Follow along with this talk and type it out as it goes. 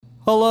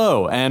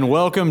Hello, and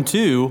welcome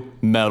to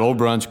Metal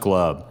Brunch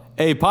Club,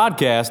 a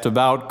podcast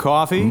about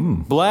coffee,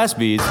 blast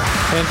beats,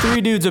 and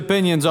three dudes'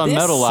 opinions on This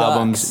metal sucks.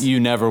 albums you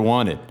never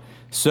wanted.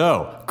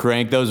 So,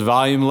 crank those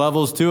volume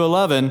levels to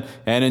 11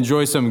 and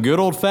enjoy some good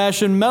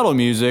old-fashioned metal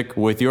music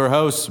with your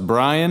hosts,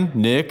 Brian,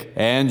 Nick,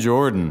 and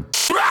Jordan.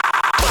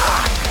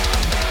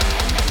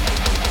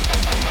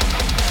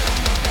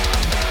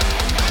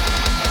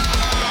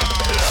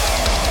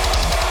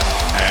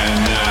 And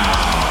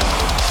now,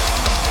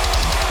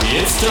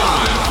 it's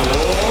time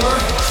for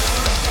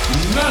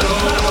Metal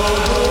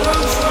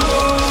Brunch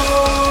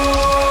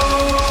Club.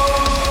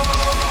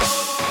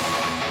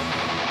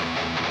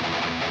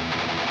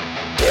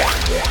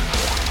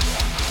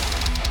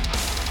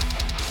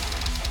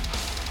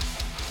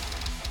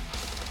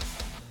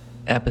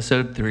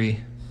 Episode 3.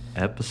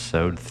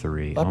 Episode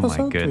 3. Oh my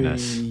Episode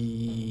goodness.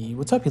 3.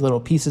 What's up, you little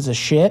pieces of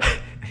shit?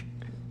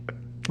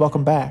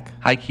 Welcome back.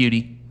 Hi,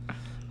 cutie.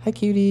 Hi,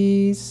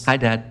 cuties. Hi,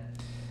 Dad.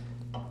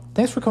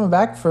 Thanks for coming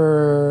back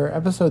for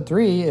episode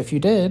 3. If you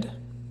did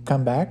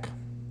come back,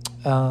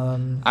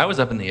 I was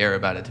up in the air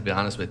about it, to be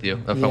honest with you,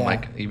 from Yeah.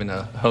 like even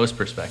a host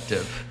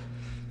perspective.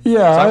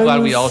 yeah, So I'm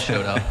glad we all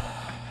showed up.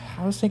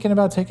 I was thinking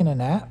about taking a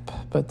nap,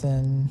 but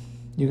then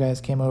you guys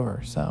came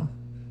over, so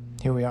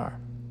here we are.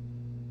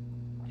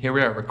 Here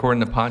we are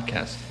recording a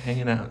podcast,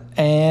 hanging out.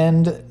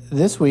 And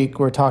this week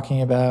we're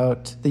talking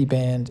about the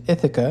band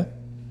Ithaca.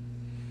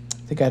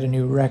 They got a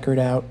new record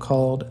out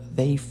called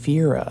 "They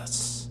Fear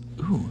Us."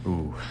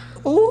 Ooh.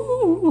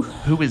 Ooh,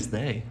 Who is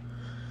they?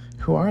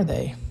 who are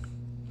they?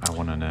 I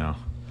want to know.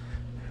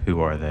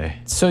 Who are they?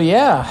 So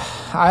yeah,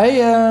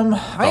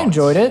 I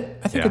enjoyed it.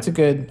 I think Yeah. it's a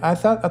good. I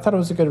thought it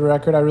was a good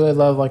record. I really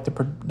love like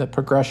the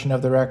progression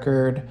of the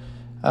record.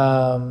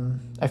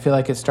 I feel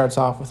like it starts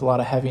off with a lot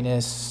of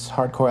heaviness,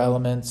 hardcore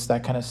elements,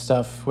 that kind of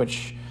stuff,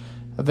 which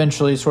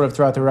eventually sort of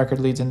throughout the record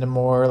leads into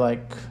more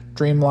like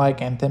dreamlike,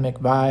 anthemic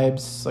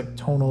vibes, like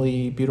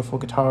tonally beautiful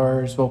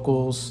guitars,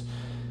 vocals,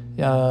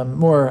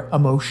 more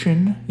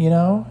emotion, in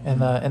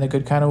a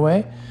good kind of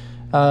way.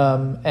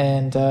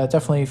 And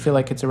definitely feel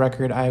like it's a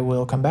record I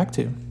will come back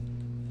to.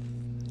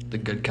 The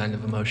good kind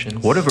of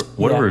emotions. What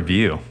Yeah. a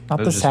review. Not Those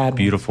the are just sad ones.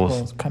 beautiful, Well,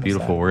 it's kinda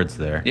beautiful sad. words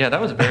there. Yeah,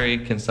 that was very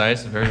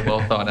concise, very well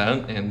thought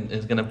out, and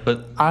is going to put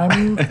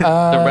I'm the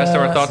rest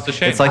of our thoughts to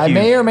shame. It's like I you-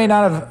 may or may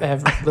not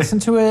have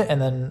listened to it and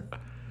then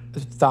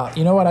thought,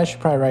 you know what, I should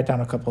probably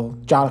jot a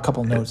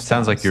couple notes.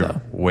 Sounds down, like you're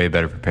so. way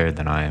better prepared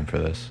than I am for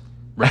this.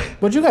 right.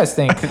 What'd you guys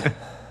think?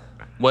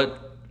 What?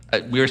 I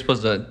was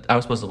supposed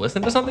to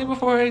listen to something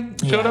before I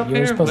showed Yeah, up you were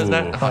here? supposed Was to.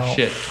 that? Well, Oh,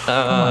 shit.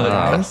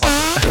 Guys.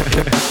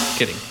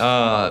 Kidding.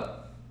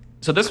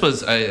 So this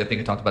was, I think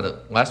I talked about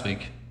it last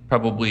week,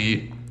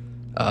 probably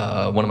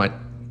one of my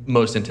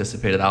most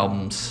anticipated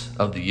albums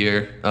of the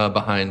year,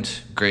 behind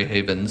Grey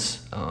Haven's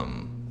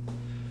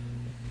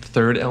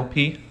third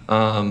LP.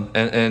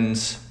 And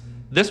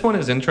this one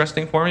is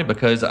interesting for me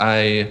because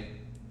I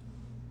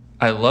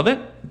love it,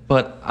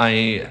 but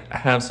I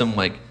have some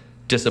like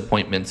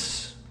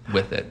disappointments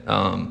with it.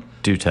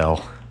 Do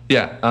tell.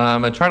 Yeah,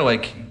 I try to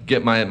like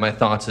get my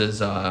thoughts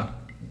as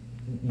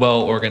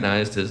well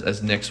organized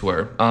as Nick's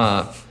were.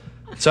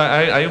 So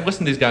I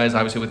listened to these guys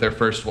obviously with their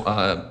first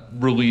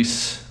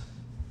release,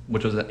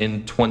 which was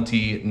in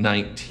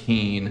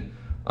 2019,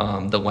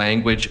 The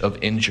Language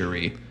of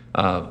Injury.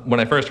 When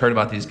I first heard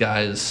about these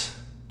guys,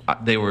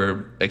 they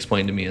were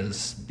explained to me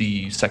as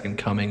the second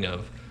coming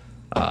of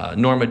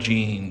Norma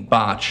Jean,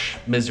 Botch,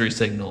 Misery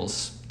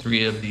Signals,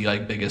 three of the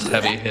like biggest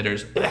heavy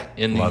hitters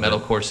in the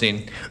metalcore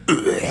scene.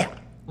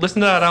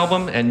 Listen to that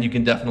album, and you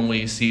can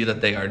definitely see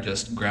that they are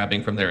just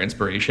grabbing from their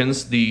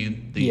inspirations. The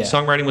Yeah.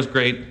 songwriting was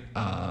great,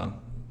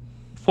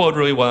 flowed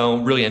really well,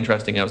 really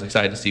interesting. I was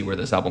excited to see where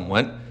this album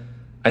went.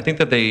 I think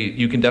that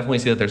you can definitely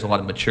see that there's a lot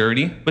of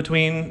maturity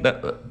between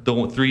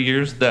the 3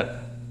 years that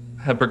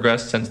have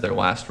progressed since their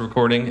last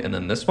recording and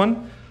then this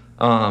one.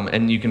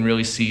 And you can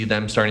really see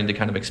them starting to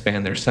kind of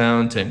expand their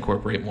sound to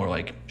incorporate more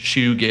like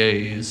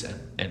shoegaze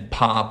and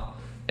pop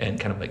and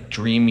kind of like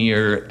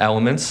dreamier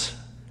elements.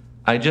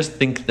 I just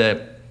think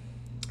that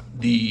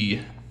the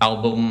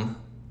album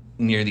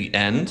near the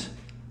end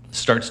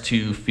starts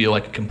to feel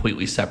like a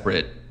completely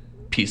separate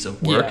piece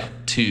of work Yeah.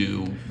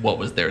 to what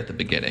was there at the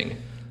beginning.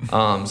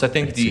 So I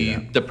think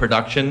the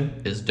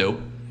production is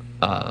dope.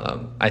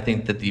 I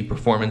think that the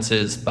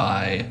performances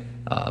by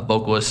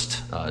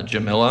vocalist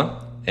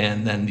Jamila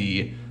and then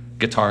the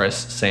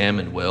guitarists Sam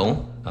and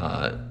Will,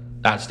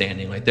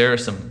 outstanding. Like there are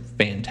some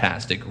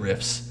fantastic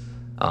riffs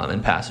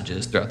and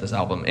passages throughout this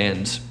album,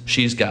 and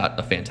she's got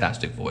a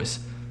fantastic voice.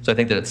 So I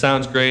think that it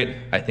sounds great.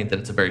 I think that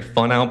it's a very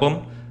fun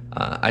album.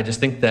 I just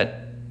think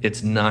that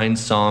it's 9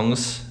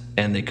 songs,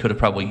 and they could have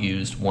probably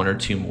used 1 or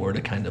 2 more to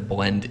kind of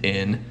blend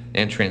in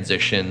and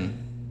transition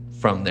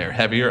from their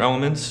heavier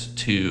elements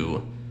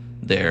to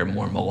their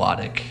more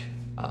melodic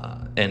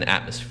and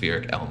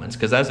atmospheric elements.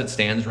 Because as it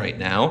stands right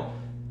now,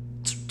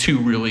 it's 2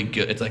 really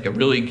good. It's like a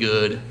really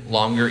good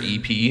longer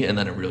EP and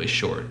then a really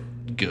short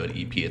good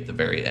EP at the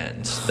very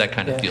end. That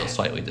kind of feels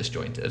slightly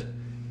disjointed.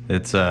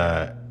 It's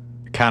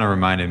kind of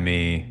reminded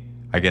me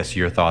I guess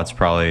your thoughts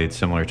probably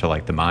similar to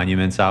like the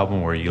Monuments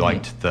album, where you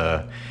liked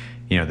the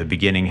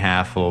beginning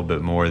half a little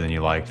bit more than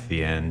you liked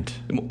the end,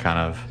 kind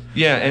of.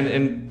 Yeah,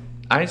 and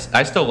I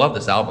still love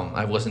this album.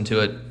 I've listened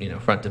to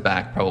it, front to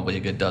back probably a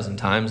good dozen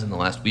times in the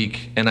last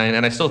week, and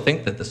I still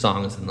think that the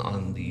songs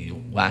on the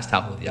last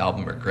half of the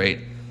album are great.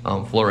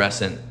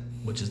 Fluorescent,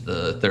 which is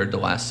the third to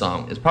last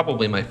song, is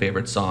probably my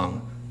favorite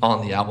song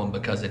on the album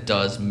because it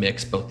does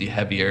mix both the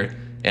heavier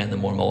and the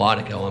more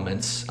melodic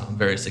elements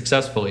very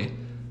successfully.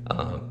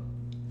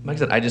 Like I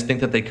said, I just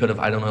think that they could have,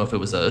 I don't know if it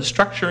was a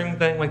structuring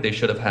thing, like they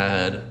should have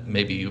had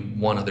maybe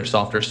one other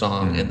softer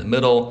song in the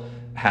middle,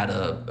 had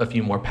a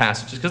few more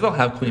passages, because they'll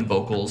have clean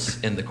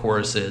vocals in the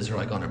choruses or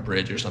like on a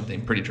bridge or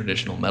something, pretty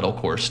traditional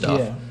metalcore stuff.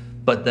 Yeah.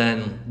 But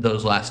then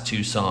those last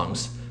two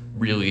songs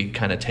really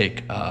kind of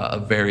take a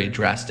very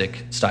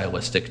drastic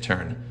stylistic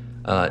turn.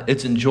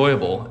 It's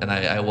enjoyable, and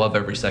I love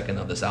every second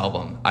of this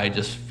album. I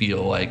just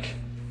feel like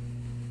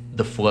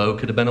the flow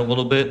could have been a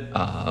little bit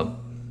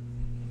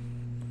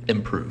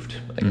improved,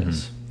 I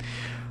guess.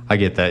 I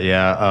get that.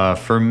 Yeah.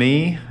 For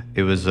me,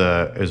 it was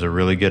a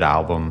really good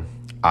album.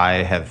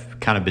 I have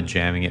kind of been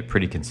jamming it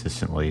pretty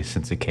consistently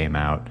since it came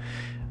out.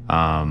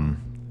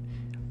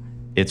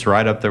 It's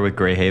right up there with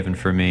Greyhaven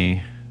for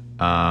me.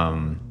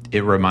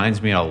 It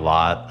reminds me a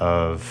lot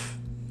of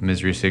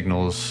Misery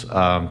Signal's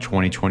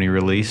 2020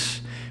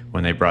 release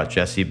when they brought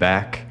Jesse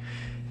back,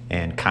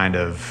 and kind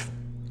of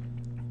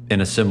in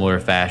a similar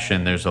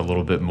fashion, there's a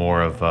little bit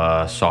more of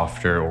a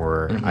softer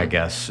or I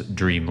guess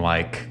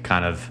dreamlike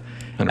kind of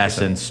 100%.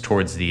 essence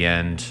towards the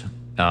end.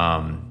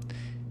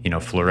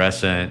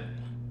 Fluorescent,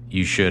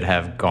 You Should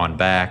Have Gone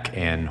Back,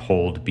 and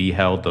Hold Be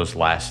Held, those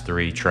last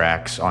three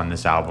tracks on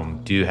this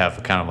album do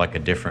have kind of like a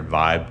different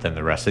vibe than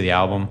the rest of the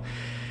album,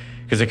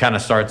 because it kind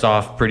of starts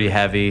off pretty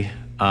heavy,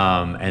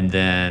 and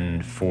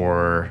then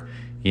for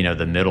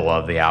the middle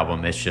of the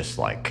album, it's just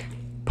like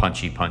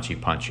punchy,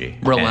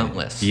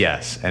 relentless. And,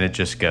 yes, and it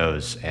just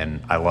goes,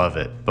 and I love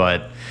it.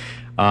 But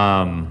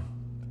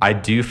I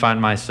do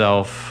find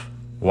myself,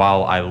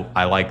 while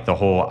I like the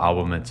whole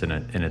album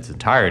in its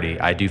entirety,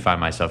 I do find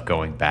myself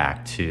going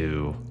back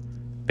to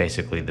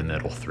basically the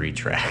middle three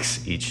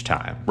tracks each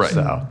time. Right.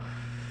 So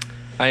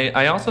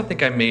I also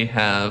think I may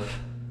have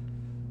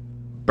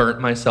burnt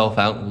myself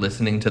out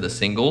listening to the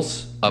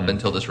singles up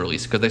until this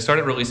release, because they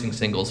started releasing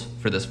singles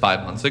for this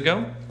 5 months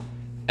ago,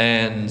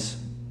 and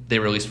they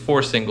released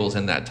 4 singles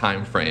in that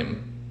time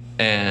frame,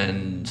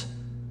 and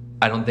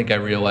I don't think I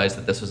realized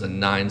that this was a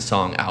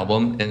 9-song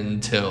album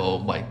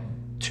until like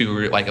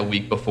a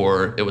week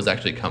before it was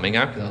actually coming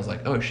out, because I was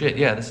like, oh shit,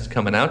 yeah, this is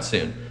coming out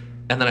soon.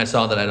 And then I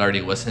saw that I'd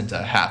already listened to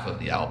half of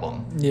the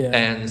album. Yeah.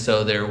 And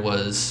so there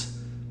was,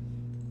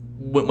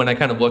 when I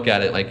kind of look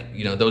at it, like,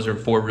 those are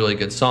 4 really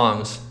good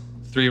songs,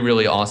 3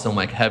 really awesome,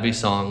 like heavy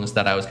songs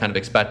that I was kind of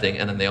expecting,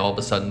 and then they all of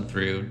a sudden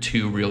threw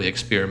 2 really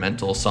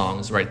experimental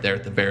songs right there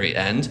at the very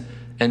end.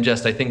 And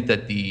just, I think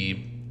that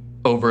the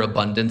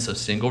overabundance of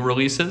single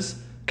releases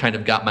kind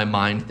of got my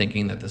mind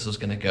thinking that this was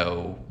going to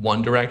go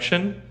one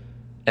direction,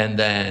 and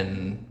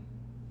then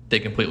they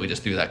completely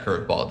just threw that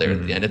curveball there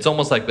at the end. It's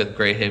almost like with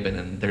Greyhaven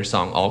and their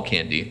song All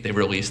Candy. They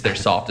released their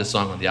softest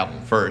song on the album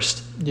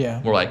first.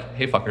 Yeah. We're like,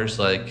 hey fuckers,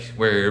 like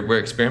we're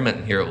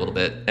experimenting here a little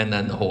bit, and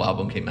then the whole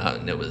album came out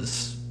and it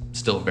was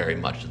still very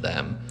much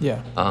them.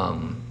 Yeah.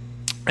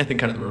 I think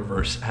kind of the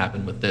reverse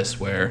happened with this,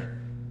 where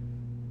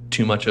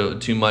too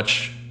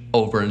much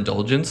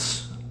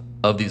overindulgence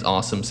of these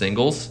awesome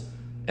singles,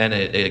 and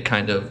it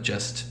kind of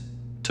just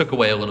took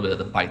away a little bit of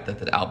the bite that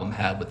the album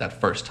had with that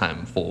first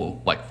time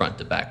full, like, front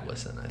to back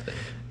listen, I think.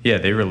 yeah,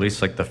 they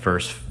released like the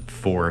first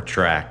 4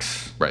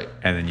 tracks, Right.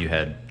 and then you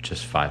had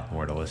just 5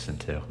 more to listen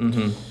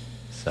to.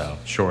 So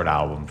short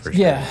album for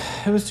sure. Yeah,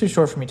 it was too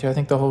short for me too. I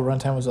think the whole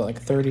runtime was like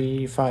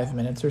 35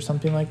 minutes or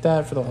something like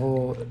that for the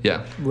whole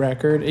Yeah.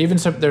 record. Even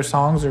some their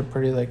songs are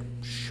pretty like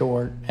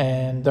short,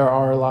 and there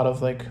are a lot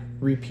of like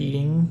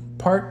repeating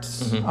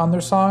parts on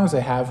their songs.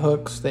 They have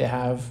hooks. They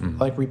have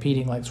like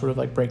repeating, like sort of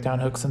like breakdown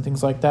hooks and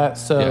things like that.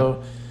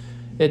 So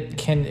it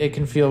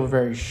can feel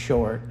very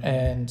short,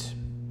 and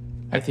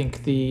I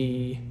think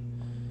the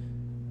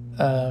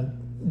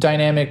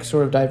dynamic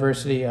sort of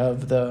diversity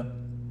of the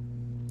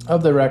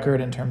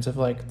record in terms of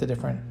like the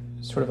different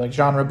sort of like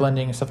genre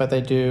blending and stuff that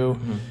they do,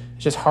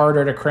 it's just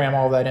harder to cram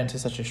all that into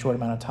such a short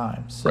amount of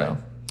time. So Right.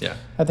 Yeah.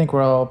 I think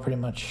we're all pretty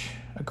much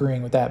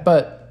agreeing with that.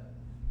 But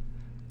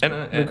And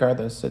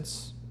regardless,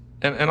 it's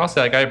And also,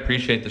 like, I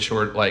appreciate the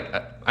short, like,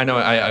 I know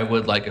I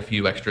would like a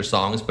few extra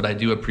songs, but I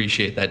do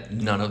appreciate that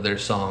none of their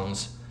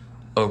songs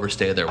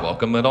overstay their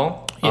welcome at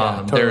all.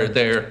 Yeah, totally.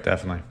 They're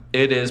Definitely.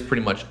 it is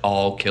pretty much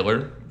all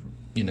killer.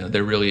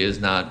 There really is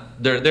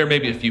not, there may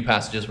be a few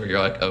passages where you're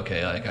like,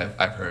 okay, like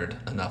I've heard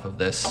enough of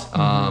this.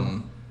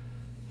 But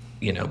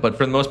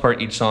for the most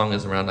part, each song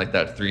is around like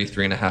that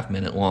 3.5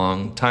 minute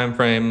long time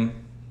frame,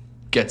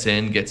 gets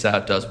in, gets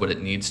out, does what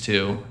it needs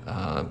to.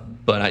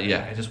 But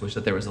I just wish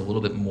that there was a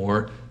little bit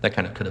more that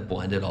kind of could have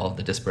blended all of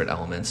the disparate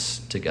elements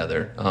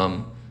together.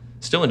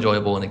 Still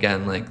enjoyable, and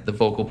again, like the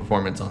vocal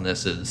performance on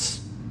this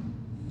is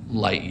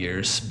light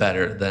years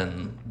better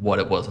than what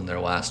it was in their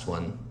last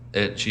one.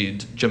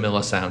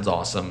 Jamila sounds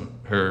awesome.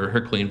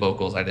 Her clean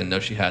vocals, I didn't know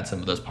she had some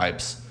of those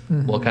pipes.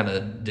 We'll kind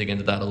of dig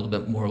into that a little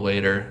bit more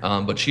later.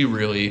 But she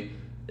really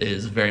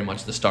is very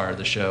much the star of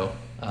the show.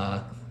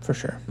 For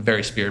sure.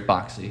 Very spirit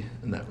boxy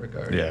in that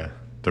regard. Yeah.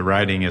 The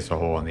writing as a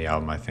whole on the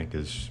album, I think,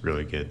 is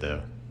really good,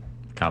 though,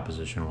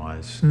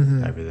 composition-wise,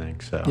 everything.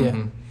 So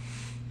Yeah.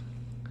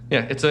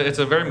 Yeah, it's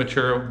a very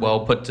mature, well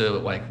put to,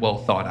 like, well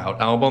thought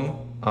out album.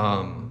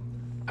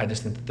 I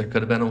just think that there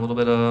could have been a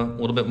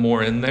little bit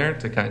more in there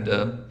to kind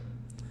of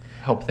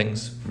help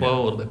things flow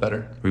a little bit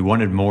better. we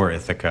wanted more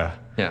Ithaca.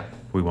 Yeah,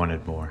 We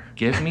wanted more.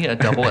 give me a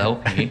double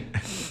LP.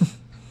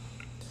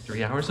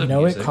 3 hours of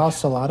music. It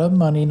costs a lot of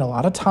money and a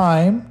lot of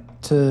time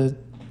to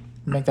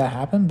make that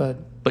happen, but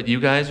But you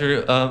guys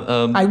are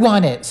I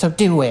want it, so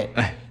do it.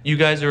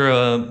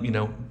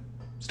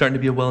 starting to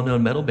be a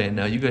well-known metal band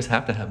now. You guys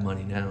have to have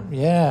money now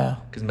Yeah.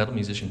 because metal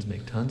musicians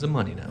make tons of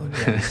money now.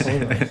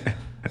 Totally.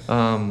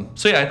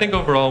 So yeah, I think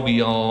overall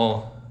we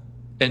all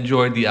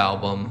enjoyed the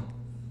album.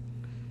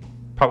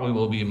 Probably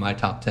will be in my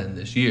top 10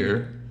 this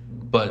year,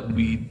 but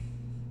we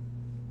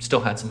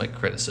still had some like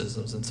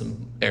criticisms in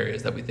some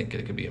areas that we think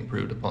it could be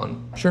improved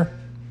upon. Sure.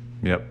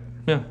 Yep.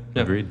 Yeah.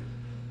 Agreed.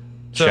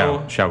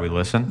 So Shall we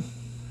listen?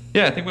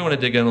 yeah, I think we want to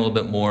dig in a little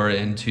bit more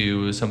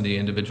into some of the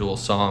individual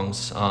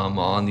songs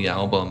on the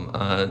album.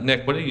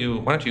 Nick, why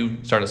don't you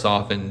start us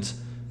off and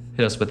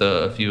hit us with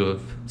a few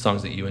of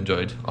songs that you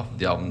enjoyed off of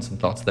the album and some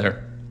thoughts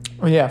there.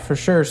 Well, yeah, for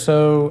sure.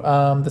 So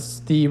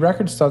the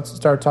record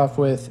starts off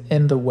with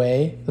 "In the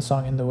Way," the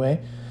song "In the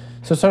Way."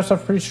 So it starts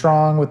off pretty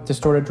strong with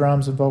distorted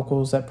drums and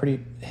vocals that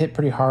hit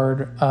pretty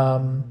hard.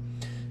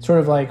 Sort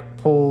of like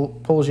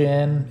pulls you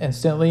in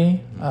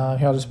instantly.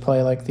 Here I'll just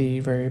play like the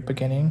very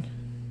beginning.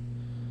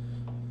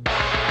 It's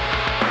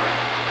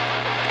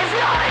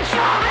not a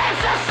job,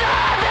 it's a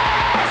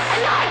service.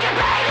 And I can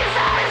pay the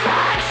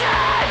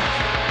satisfaction.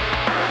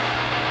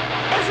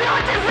 It's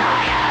not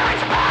desire,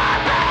 it's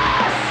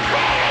purpose.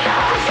 Feeling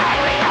of chain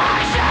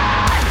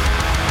reaction.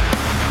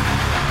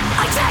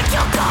 I take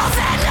your calls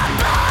in the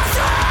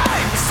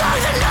bathroom so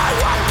that no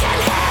one can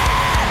hear.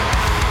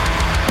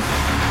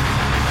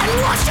 And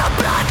wash your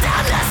blood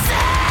down the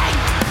sink,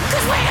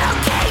 'cause we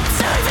don't keep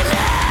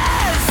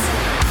souvenirs.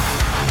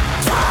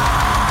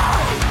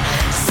 Don't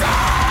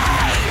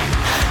say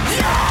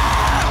you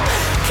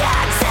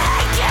can't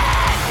take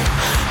it.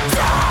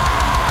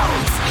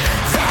 Don't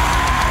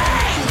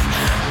think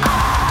I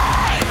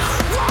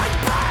won't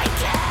break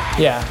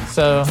it. Yeah,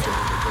 so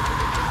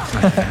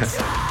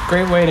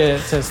great way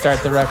to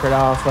start the record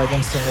off. Like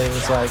instantly, it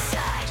was like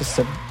just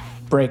a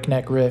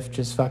breakneck riff,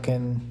 just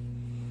fucking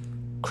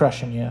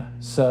crushing you.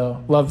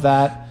 So love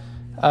that.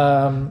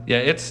 Yeah,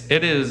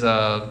 it is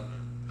a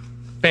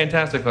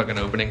fantastic fucking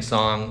opening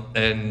song,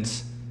 and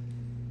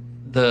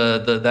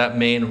that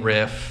main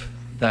riff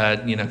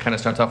that kind of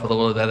starts off with a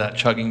little bit of that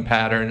chugging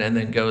pattern and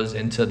then goes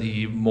into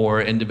the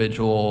more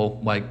individual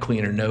like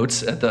cleaner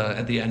notes at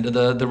the end of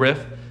the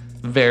riff.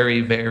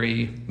 Very,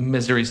 very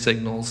Misery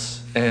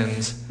Signals,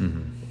 and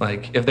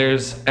like if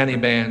there's any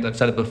band, I've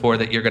said it before,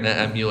 that you're gonna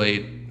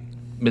emulate,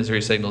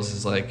 Misery Signals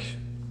is like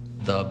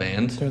the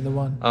band. They're the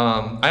one.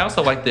 I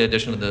also like the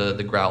addition of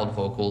the growled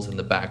vocals in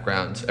the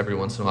background every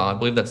once in a while. I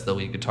believe that's the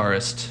lead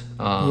guitarist,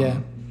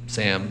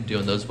 Sam,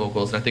 doing those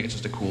vocals, and I think it's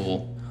just a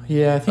cool.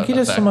 Yeah, I think he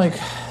does effect.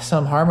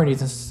 some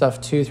harmonies and stuff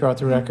too throughout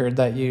the record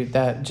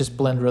that just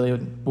blend really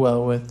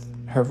well with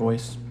her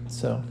voice.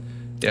 So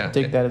Yeah,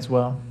 dig that as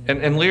well.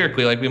 And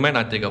lyrically, like we might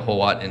not dig a whole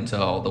lot into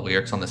all the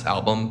lyrics on this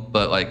album,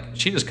 but like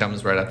she just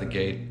comes right out the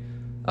gate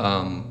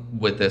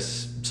with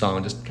this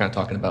song, just kind of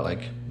talking about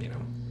like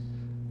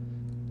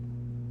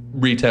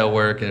retail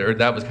work, or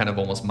that was kind of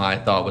almost my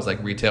thought, was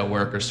like retail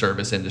work or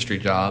service industry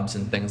jobs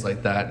and things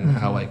like that, and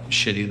how like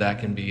shitty that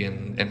can be,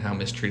 and how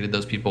mistreated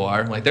those people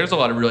are. Like there's a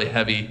lot of really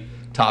heavy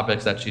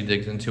topics that she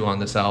digs into on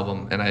this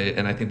album, and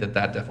I think that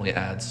definitely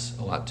adds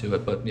a lot to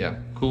it. But yeah,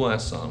 cool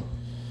ass song.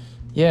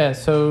 Yeah,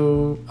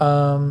 so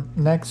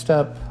next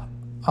up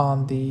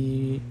on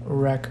the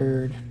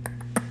record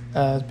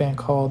is a band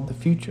called The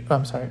Future.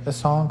 I'm sorry, a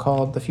song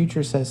called "The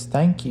Future Says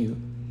Thank You."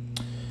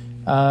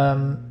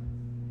 I'm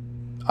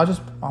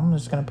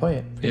just gonna play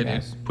it for you Yeah,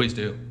 guys. dude, please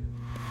do.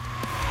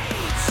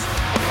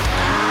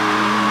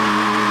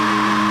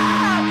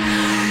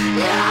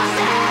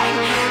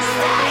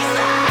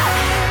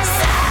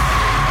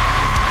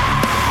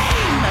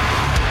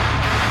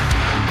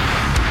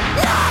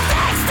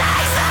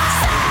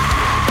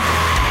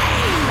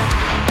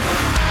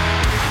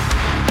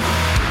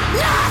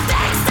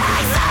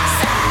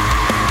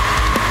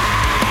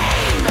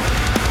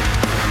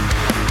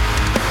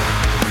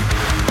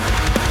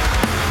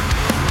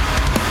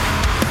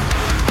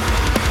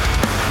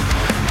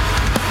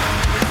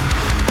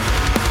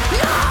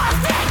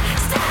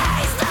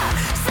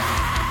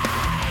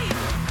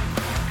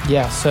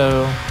 Yeah,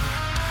 so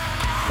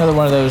another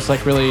one of those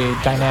like really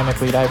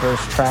dynamically diverse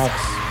tracks.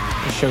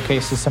 It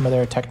showcases some of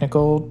their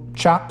technical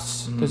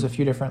chops. There's a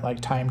few different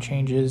like time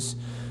changes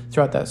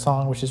throughout that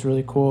song, which is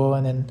really cool.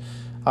 And then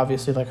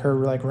obviously like her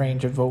like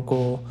range of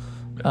vocal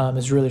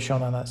is really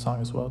shown on that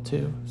song as well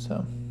too.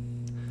 So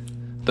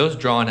those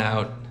drawn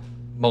out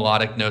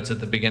melodic notes at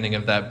the beginning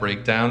of that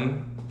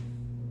breakdown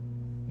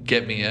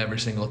get me every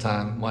single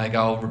time. Like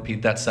I'll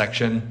repeat that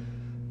section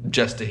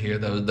just to hear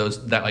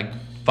that like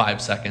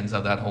 5 seconds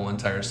of that whole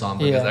entire song,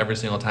 because every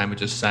single time it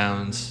just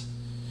sounds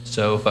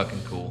so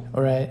fucking cool.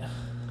 All right.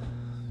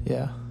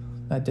 Yeah,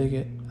 I dig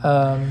it.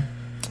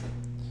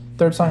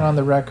 Third song on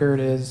the record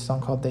is a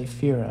song called They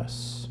Fear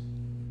Us.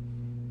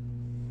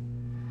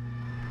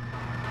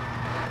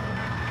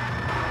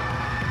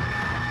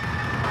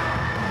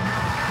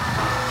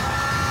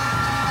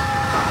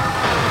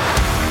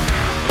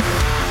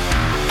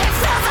 It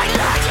feels like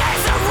long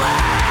years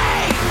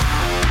away.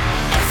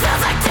 It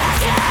feels like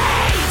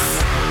decades.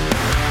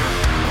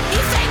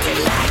 You think you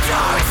made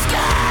your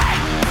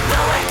escape,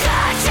 but we're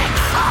catching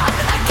up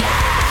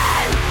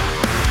again.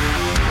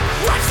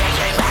 Watching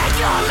you make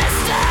your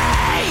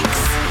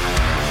mistakes.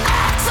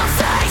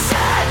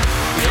 Exaltation,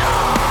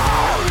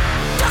 fuel.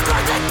 The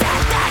growth of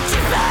death that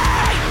you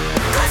made.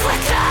 'Cause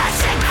we're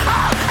catching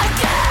up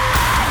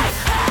again.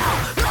 Hell,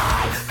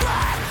 my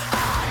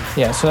breath.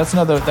 Yeah, so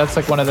that's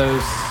like one of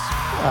those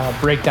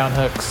breakdown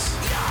hooks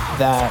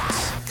that,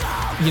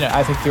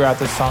 I think throughout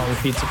this song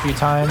repeats a few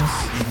times,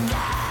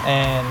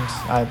 and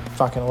I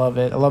fucking love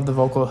it. I love the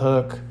vocal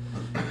hook.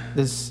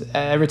 This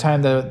every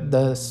time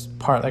this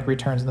part like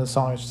returns in the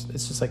song,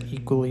 it's just like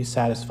equally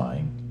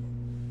satisfying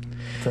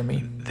for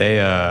me.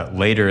 They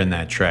later in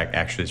that track,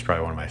 actually, it's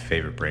probably one of my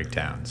favorite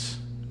breakdowns,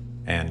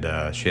 and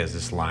she has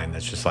this line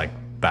that's just like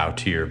 "bow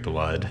to your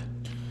blood."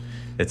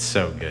 It's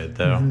so good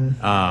though.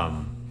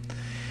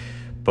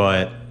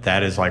 But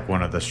that is like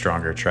one of the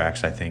stronger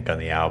tracks, I think, on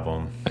the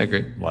album. I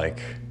agree.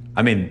 Like,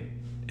 I mean,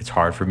 it's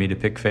hard for me to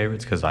pick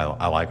favorites because I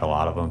like a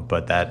lot of them,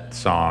 but that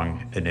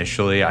song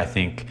initially, I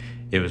think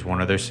it was one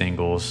of their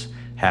singles,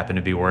 happened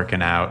to be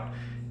working out,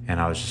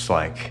 and I was just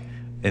like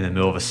in the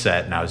middle of a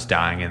set and I was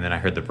dying, and then I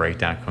heard the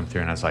breakdown come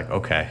through and I was like,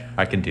 okay,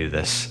 I can do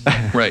this.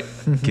 Right.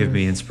 Give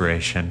me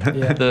inspiration.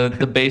 Yeah.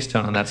 The bass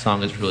tone on that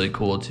song is really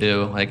cool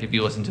too. Like if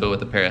you listen to it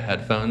with a pair of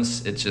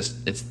headphones, it's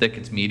thick,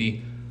 it's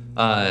meaty,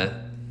 and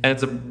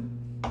it's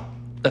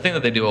the thing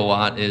that they do a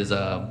lot is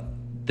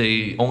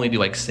they only do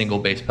like single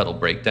bass pedal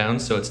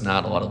breakdowns, so it's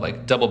not a lot of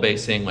like double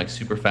bassing, like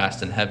super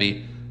fast and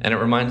heavy. And it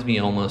reminds me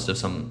almost of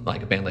some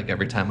like a band like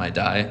Every Time I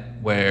Die,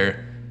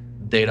 where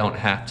they don't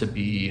have to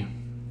be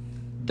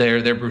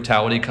their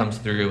brutality comes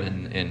through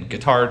in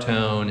guitar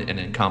tone and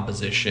in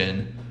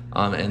composition,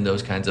 and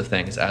those kinds of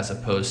things, as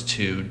opposed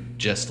to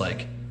just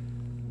like,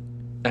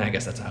 and I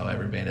guess that's how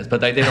every band is, but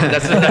they don't.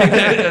 That's now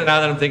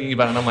that I'm thinking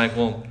about it, I'm like,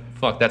 well,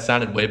 fuck, that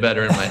sounded way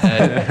better in my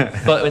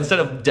head. But instead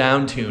of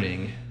down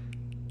tuning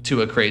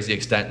to a crazy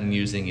extent and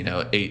using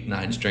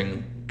 8-9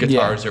 string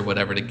guitars or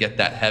whatever to get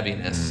that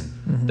heaviness,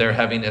 their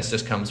heaviness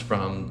just comes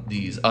from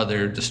these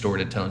other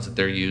distorted tones that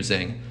they're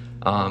using,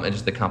 and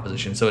just the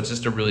composition. So it's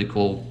just a really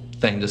cool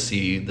thing to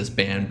see this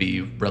band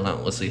be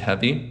relentlessly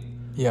heavy.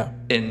 Yeah.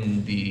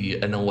 In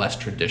a less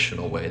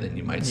traditional way than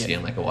you might see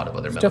in like a lot of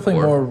other metalcore.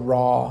 Definitely more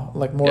raw,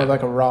 like more of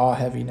like a raw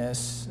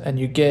heaviness, and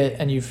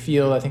you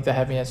feel I think the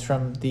heaviness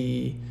from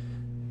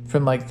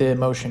like the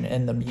emotion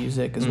in the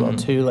music as well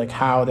too, like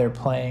how they're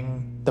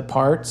playing the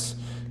parts,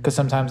 because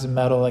sometimes in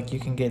metal like you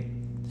can get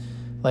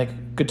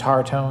like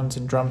guitar tones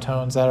and drum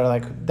tones that are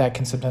like that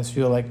can sometimes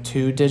feel like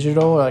too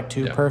digital or like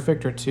too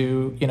perfect or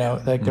too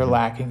like they're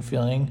lacking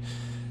feeling,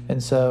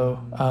 and so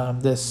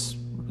this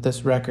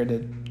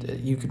record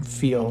you can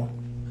feel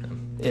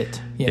it.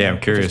 I'm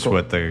curious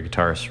what the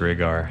guitarist rig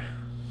are.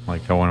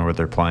 Like, I wonder what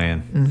they're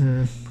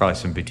playing. Probably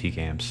some boutique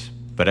amps.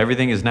 But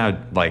everything is now,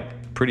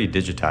 like, pretty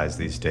digitized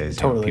these days.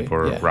 Totally, people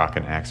are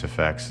rocking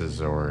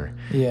XFXs or,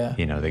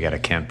 they got a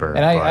Kemper.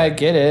 And I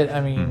get it. I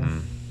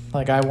mean,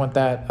 like, I want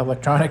that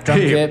electronic drum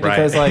kit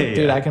because, like,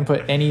 dude, I can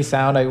put any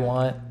sound I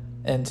want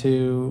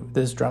into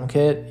this drum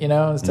kit,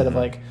 instead of,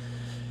 like,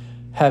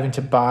 having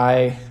to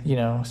buy,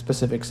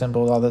 specific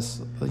cymbals, all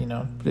this,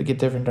 to get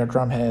different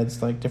drum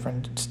heads, like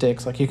different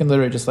sticks. Like you can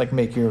literally just like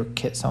make your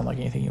kit sound like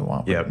anything you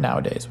want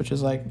nowadays, which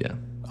is like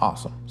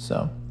awesome.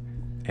 So,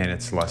 and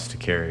it's less to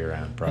carry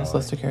around, probably. It's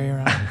less to carry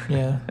around,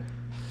 yeah.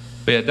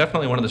 But yeah,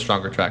 definitely one of the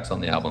stronger tracks on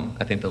the album.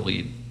 I think the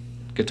lead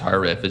guitar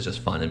riff is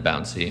just fun and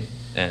bouncy,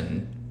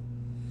 and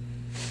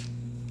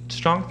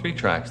strong 3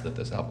 tracks that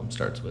this album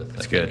starts with.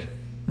 That's good.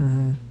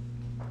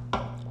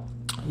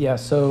 Yeah.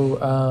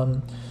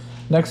 So.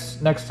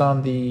 Next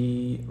on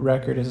the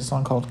record is a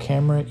song called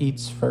Camera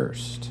Eats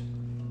First.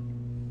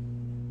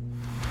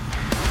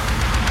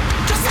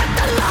 Just let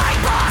the light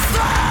pass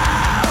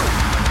through.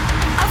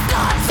 I've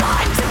got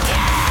time to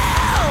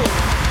kill.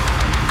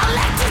 I'll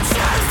let you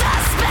choose the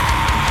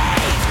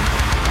speed.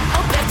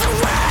 I'll pick the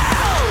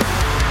road.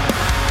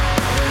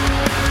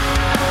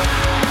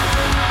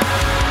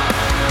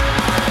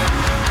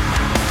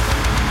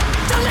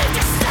 Don't need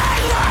to stay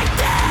right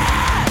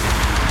there.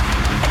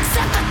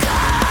 Accept the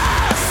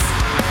curse.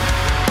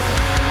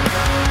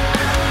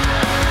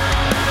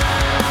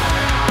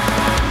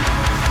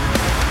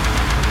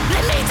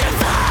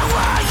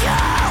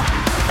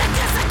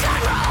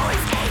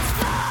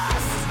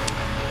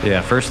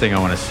 Yeah, first thing I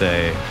want to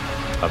say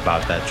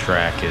about that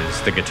track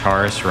is the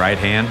guitarist's right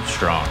hand,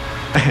 strong.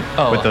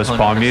 With those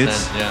palm 100%,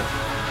 mutes.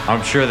 Yeah.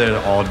 I'm sure they're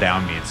all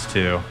down mutes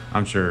too.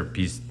 I'm sure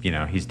he's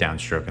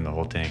downstroking the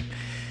whole thing.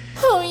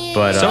 Oh yeah.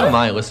 But So am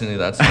I listening to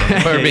that song.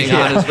 For being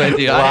honest with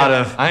you, a lot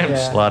of doing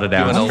a lot of a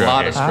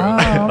lot of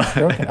downstroking.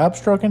 stroking.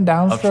 Upstroking,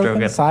 downstroking,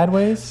 Upstroking.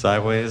 sideways,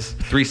 Sideways.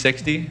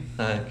 360.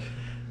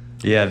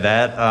 Yeah,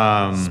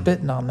 that.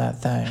 spitting on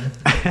that thing.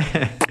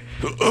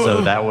 So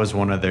that was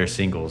one of their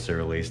singles they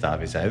released.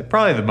 Obviously,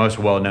 probably the most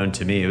well known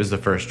to me. It was the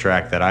first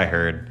track that I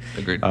heard.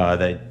 Agreed.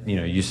 That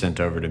you sent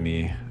over to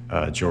me,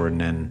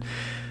 Jordan, and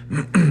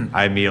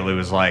I immediately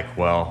was like,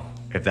 well,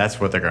 if that's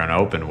what they're going to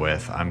open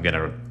with, I'm going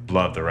to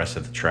love the rest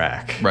of the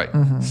track. Right.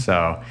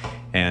 So,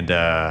 and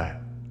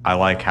I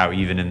like how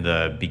even in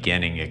the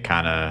beginning it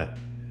kind of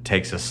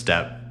takes a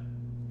step,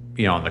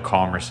 on the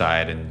calmer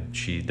side, and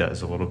she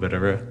does a little bit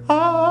of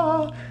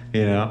a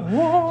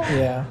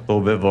Yeah. a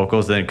little bit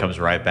vocals, then it comes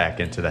right back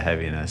into the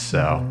heaviness.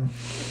 So,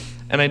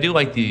 And I do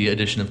like the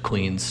addition of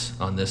cleans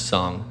on this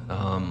song.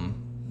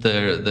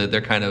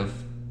 They're kind of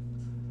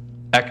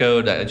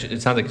echoed.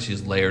 It sounds like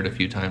she's layered a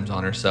few times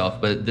on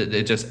herself, but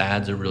it just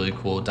adds a really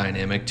cool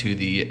dynamic to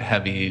the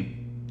heavy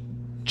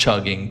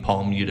chugging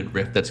palm muted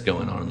riff that's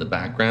going on in the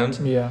background.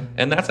 Yeah.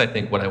 And that's, I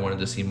think, what I wanted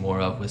to see more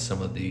of with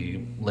some of the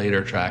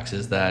later tracks,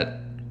 is that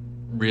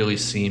really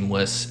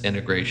seamless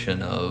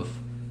integration of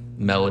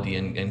melody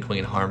and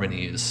clean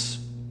harmonies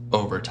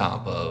over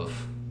top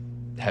of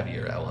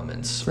heavier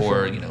elements,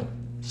 or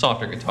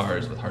softer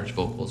guitars with harsh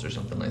vocals or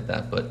something like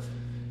that. But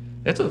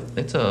it's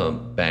a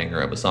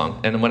banger of a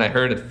song. And when I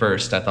heard it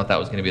first, I thought that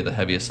was going to be the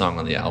heaviest song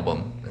on the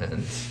album,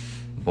 and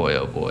boy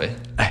oh boy,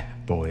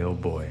 oh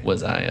boy,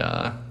 was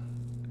I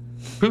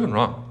proven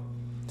wrong.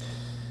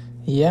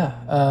 Yeah.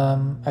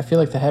 I feel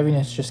like the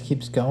heaviness just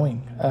keeps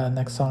going.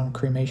 Next song,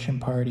 Cremation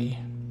Party.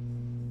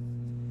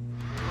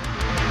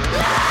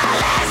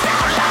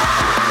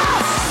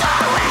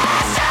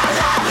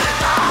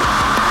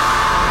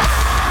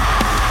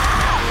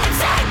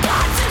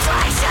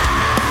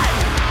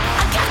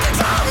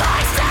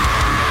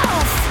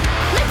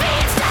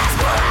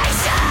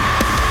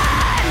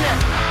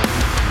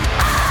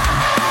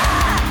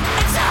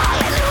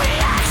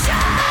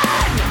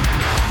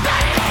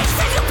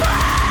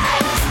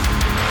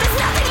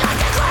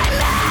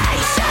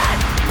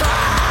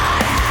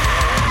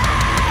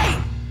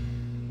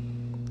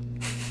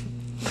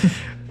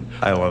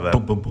 I love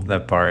that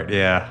that part.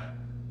 Yeah,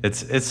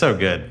 it's so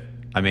good.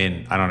 I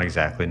mean, I don't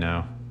exactly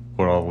know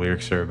what all the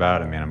lyrics are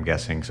about. I mean, I'm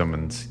guessing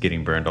someone's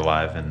getting burned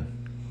alive and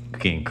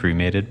getting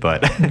cremated,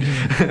 but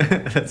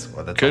that's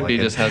Could all be I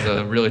can- just has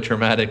a really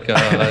traumatic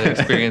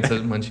experience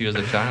when she was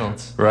a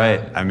child.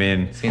 right. I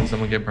mean, Seeing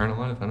someone get burned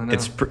alive. I don't know.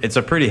 it's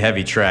a pretty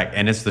heavy track,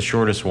 and it's the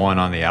shortest one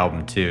on the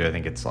album too. I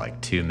think it's like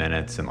 2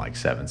 minutes and like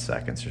 7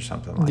 seconds or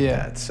something like Yeah.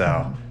 that.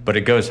 So, but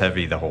it goes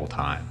heavy the whole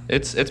time.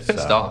 It's pissed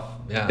So, off.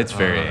 Yeah. It's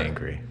very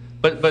angry.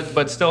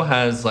 But still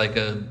has like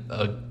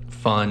a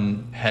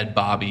fun head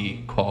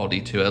bobby quality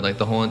to it. Like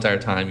the whole entire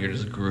time you're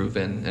just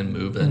grooving and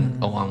moving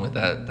along with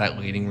that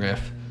leading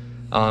riff.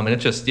 And it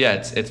just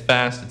it's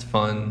fast, it's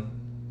fun.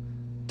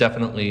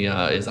 Definitely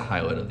is a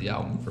highlight of the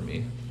album for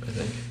me, I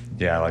think.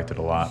 Yeah, I liked it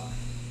a lot.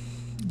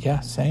 Yeah,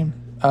 same.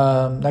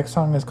 Next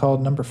song is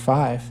called Number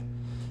 5.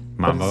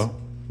 Mambo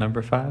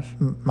number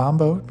 5.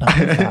 Mambo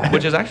Number 5.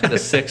 Which is actually the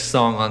 6th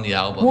song on the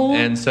album.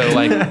 And so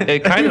like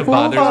it kind of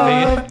bothers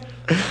me.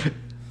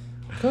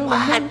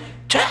 1,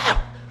 2,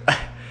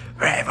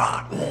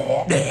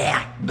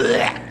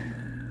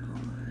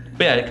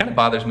 But yeah, it kind of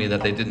bothers me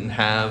that they didn't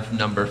have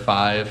number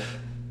 5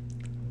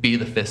 be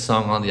the 5th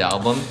song on the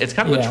album. It's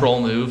kind of a Yeah.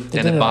 troll move, They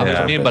and did it it on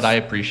bothers me, purpose. but I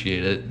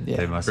appreciate it. Yeah,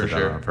 They must for have done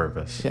sure. it on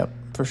purpose. Yep,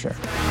 for sure.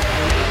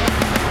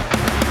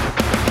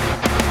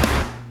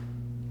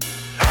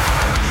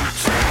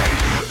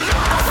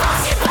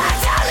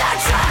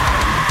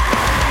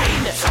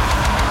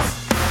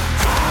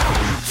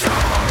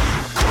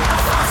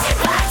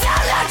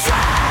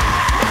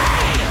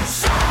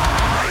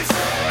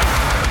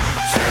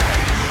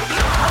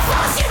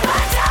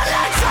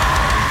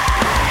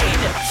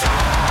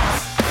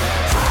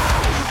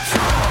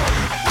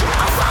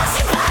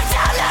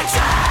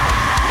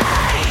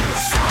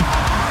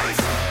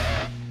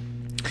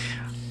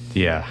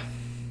 Yeah.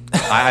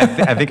 I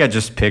think I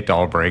just picked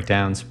all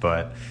breakdowns,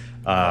 but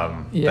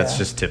Yeah. that's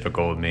just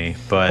typical of me.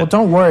 But Well,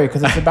 don't worry,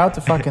 because it's about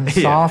to fucking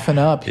Yeah. soften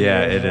up.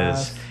 yeah, here, it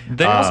is.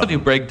 They also do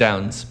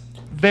breakdowns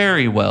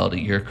very well, to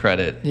your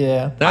credit.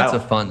 Yeah. That's I- a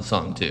fun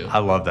song too. I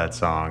love that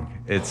song.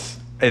 It's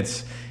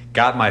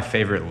got my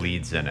favorite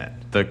leads in it.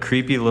 The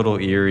creepy little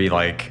eerie,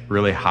 like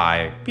really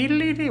high,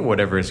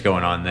 whatever is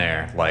going on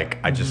there. Like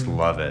I just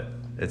love it.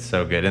 It's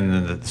so good. And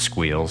then the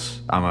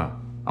squeals. I'm a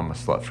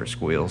slut for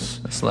squeals.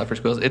 Slut for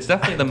Squeals. It's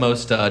definitely the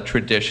most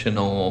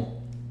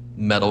traditional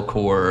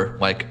metalcore,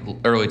 like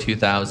early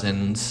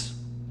 2000s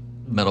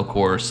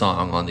metalcore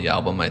song on the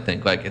album, I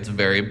think. Like it's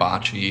very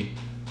botchy,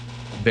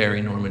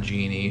 very Norma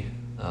Jeannie.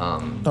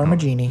 Norma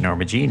Jeannie.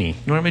 Norma Jeannie.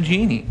 Norma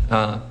Jeannie.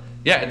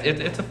 Yeah,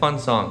 it's a fun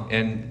song,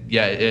 and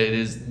yeah, it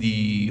is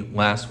the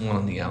last one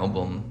on the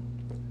album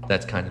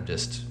that's kind of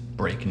just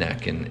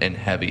breakneck and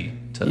heavy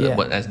to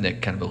what, as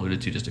Nick kind of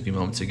alluded to just a few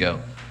moments ago.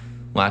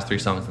 Last 3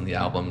 songs on the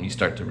album, you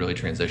start to really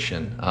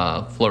transition.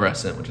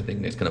 Fluorescent, which I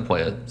think Nick's going to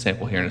play a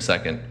sample here in a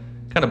second,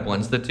 kind of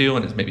blends the two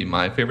and is maybe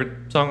my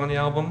favorite song on the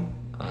album.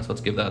 So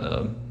let's give that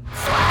a...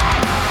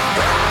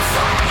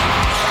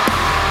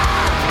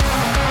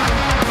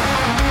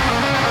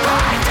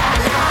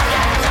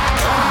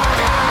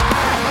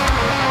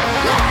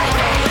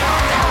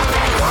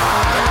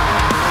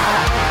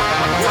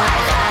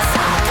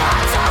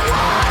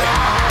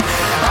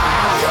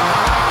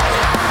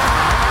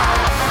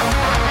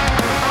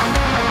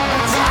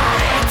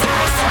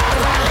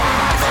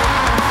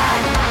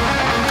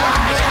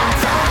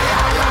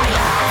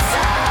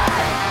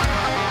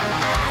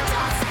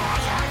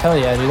 Hell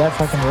yeah, dude, that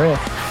fucking riff.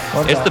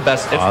 It's the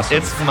best. Awesome.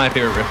 It's my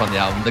favorite riff on the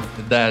album.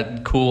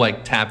 That cool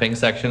like tapping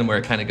section where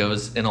it kind of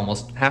goes in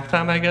almost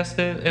halftime. I guess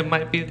it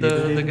might be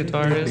the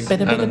guitar is. I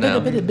don't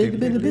know.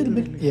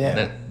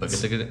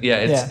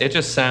 Yeah. It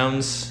just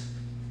sounds.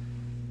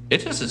 It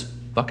just is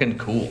fucking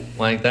cool.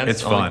 Like that's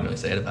It's all I fun. can really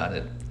say about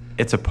it.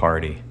 It's a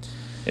party.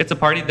 It's a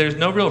party. There's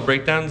no real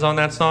breakdowns on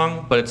that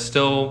song, but it's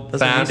still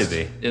Doesn't need fast. to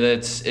be.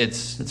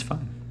 It's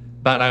fun.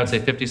 about I would say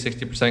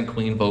 50-60%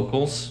 clean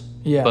vocals.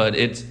 Yeah. But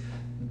it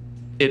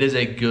is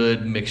a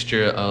good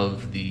mixture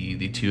of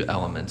the two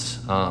elements.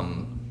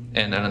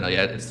 And I don't know,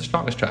 yeah, it's the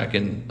strongest track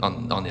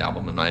on the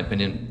album in my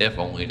opinion, if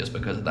only just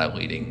because of that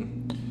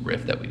leading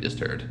riff that we just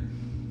heard.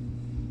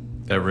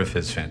 That riff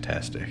is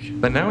fantastic.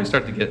 But now we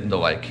start to get into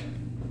like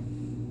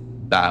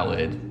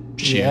ballad,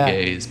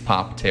 shoegaze,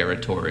 pop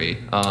territory.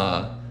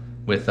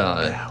 With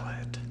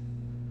Ballad.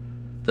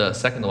 the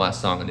second to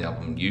last song on the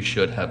album, You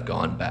Should Have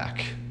Gone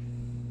Back.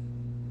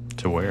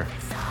 To where?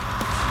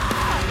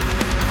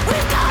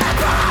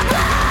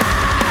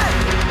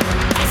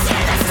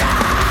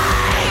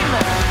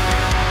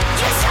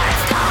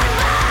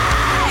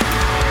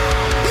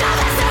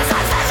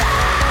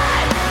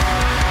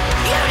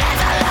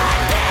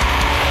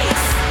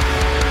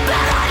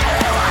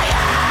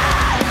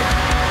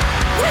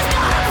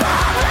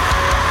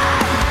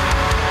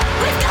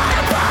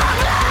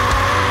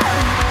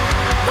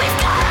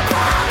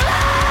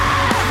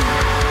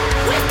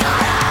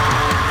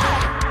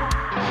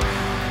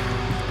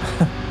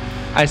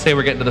 I say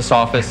we're getting to the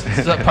softest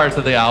parts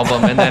of the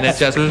album, and then it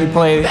just We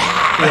play.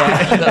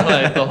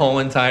 like the whole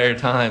entire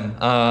time.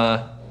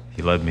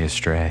 He led me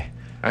astray.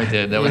 I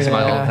did. That was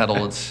my Yeah. old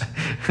pedal. It's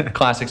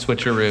classic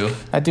switcheroo.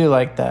 I do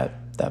like that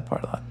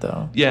part a lot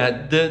though.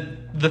 Yeah.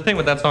 The thing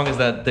with that song is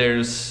that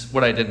there's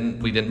what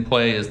we didn't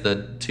play is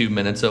the 2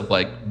 minutes of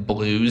like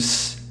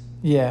blues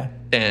Yeah.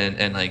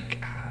 and like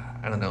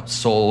I don't know,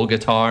 soul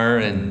guitar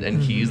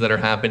and keys that are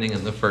happening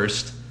in the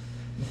first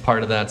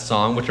part of that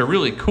song, which are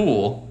really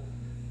cool.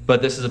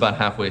 But this is about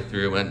halfway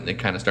through, and it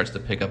kind of starts to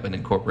pick up and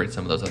incorporate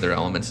some of those other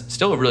elements.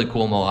 Still a really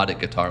cool melodic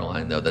guitar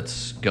line, though,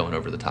 that's going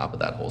over the top of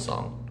that whole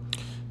song.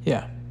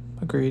 Yeah.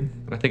 Agreed.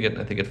 And I think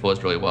it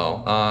flows really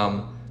well.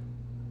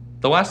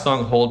 The last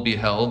song, "Hold Be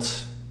Held,"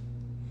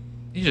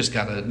 you just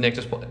gotta Nick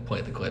just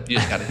play the clip. You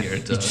just gotta hear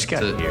it. You just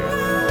gotta hear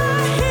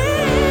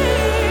it.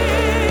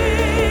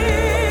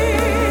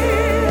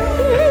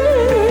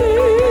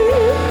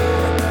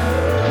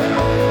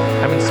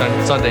 I'm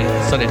in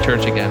Sunday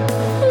church again.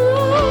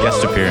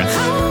 Guest appearance.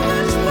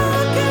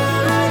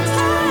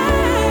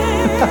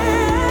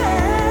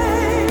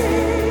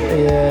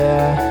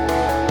 Yeah.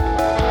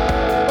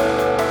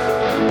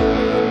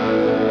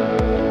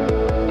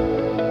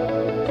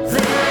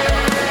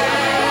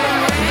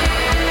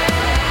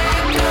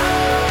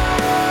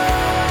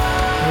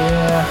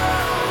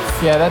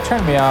 Yeah, that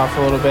turned me off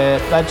a little bit.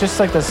 That just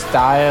like the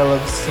style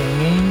of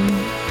singing.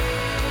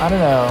 I don't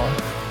know.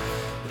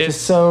 It's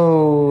Just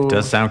so. It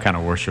does sound kind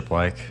of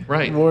worship-like.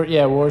 right.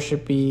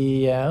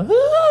 Worshipy. Yeah.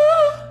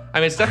 I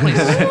mean, it's definitely.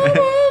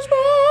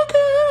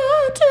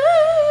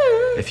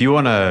 If you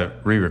want to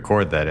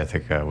re-record that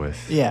Ithaca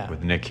with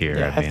Nick here,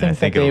 Yeah, I mean, I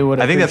think that they would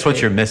I think that's what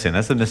appreciate- you're missing.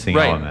 That's the missing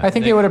Right. element. I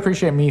think they would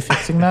appreciate me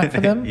fixing that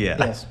for them. Yeah.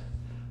 Yes.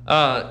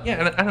 Yeah,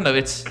 and I don't know.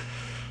 It's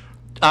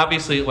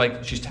obviously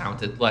like she's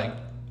talented. Like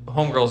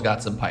Homegirl's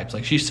got some pipes.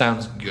 Like she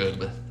sounds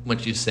good when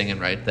she's singing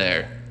right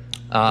there.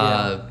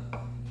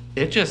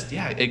 It just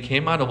it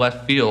came out of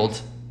left field,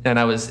 and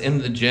I was in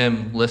the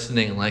gym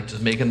listening, like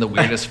just making the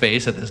weirdest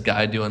face at this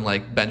guy doing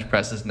like bench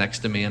presses next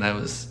to me, and I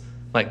was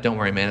like, "Don't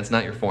worry, man. It's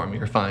not your form.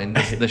 You're fine.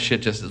 This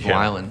shit just is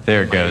wilding."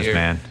 There in it my goes, ear.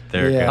 man.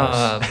 There it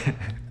Yeah.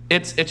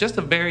 goes. It's just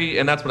a very,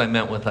 and that's what I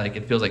meant with like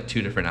it feels like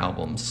two different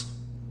albums.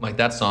 Like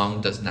that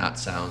song does not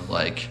sound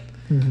like.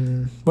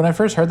 When I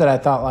first heard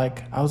that,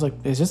 I was like,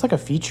 is this like a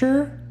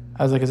feature?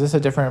 I was like, is this a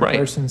different Right.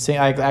 person sing?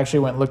 I actually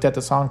went and looked at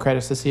the song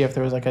credits to see if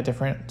there was like a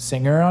different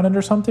singer on it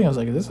or something. I was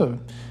like, is this a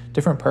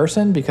different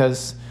person?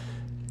 Because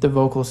the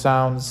vocal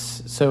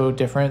sounds so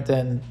different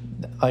than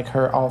like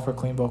all of her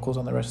clean vocals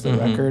on the rest of the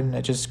record, and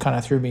it just kind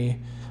of threw me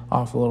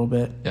off a little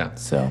bit. Yeah.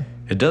 So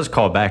It does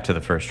call back to the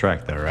first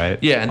track, though, right?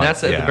 Yeah, and Like,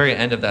 that's at the very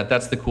end of that.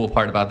 That's the cool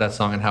part about that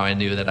song and how I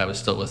knew that I was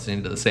still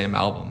listening to the same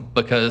album,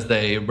 because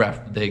they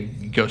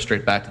go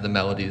straight back to the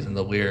melodies and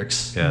the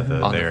lyrics Yeah,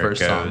 on there the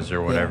first it goes song.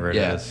 or whatever it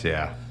Yeah. is.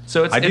 Yeah.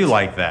 So I do it's-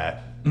 like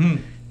that.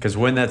 Because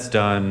when that's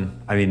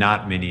done, I mean,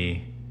 not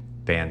many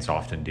bands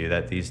often do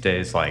that these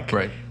days. Like,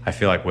 Right. I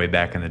feel like way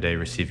back in the day,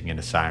 Receiving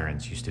Into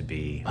Sirens used to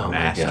be Oh my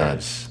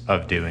masters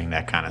of doing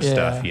that kind of Yeah.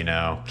 stuff, you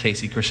know?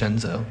 Casey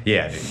Crescenzo.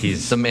 Yeah, dude,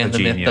 he's The man, a the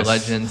myth, the genius.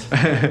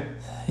 legend.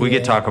 We Yeah.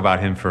 could talk about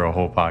him for a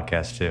whole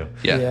podcast, too.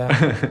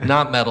 Yeah.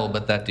 Not metal,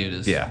 but that dude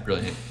is Yeah.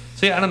 brilliant.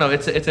 So yeah, I don't know.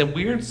 It's a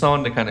weird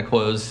song to kind of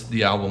close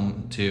the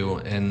album to,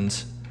 and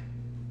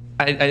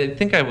I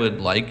think I would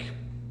like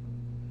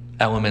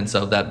elements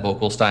of that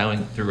vocal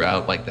styling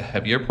throughout, like the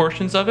heavier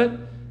portions of it.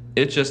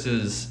 It just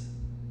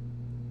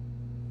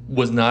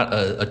was not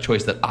a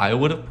choice that I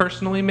would have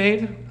personally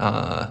made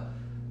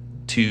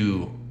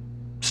to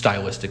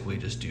stylistically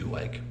just do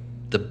like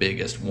the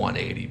biggest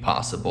 180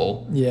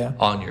 possible Yeah.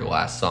 on your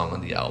last song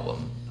on the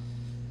album.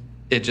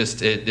 It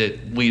just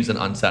it leaves an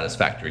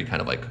unsatisfactory kind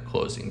of like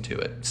closing to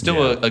it.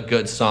 Still Yeah. a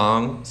good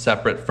song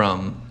separate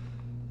from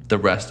the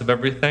rest of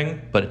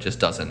everything, but it just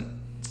doesn't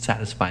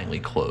satisfyingly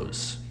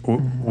close.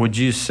 Would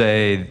you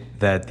say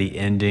that the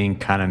ending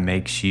kind of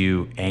makes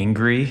you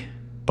angry,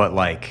 but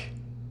like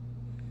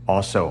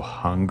also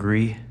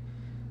hungry?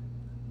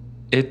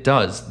 It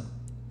does.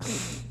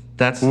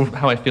 That's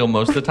how I feel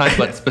most of the time,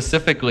 but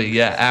specifically,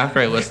 yeah, after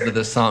I listen to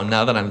this song,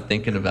 now that I'm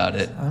thinking about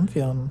it, I'm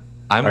feeling.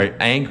 I'm Are-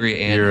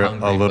 angry and You're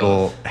hungry. a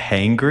little both.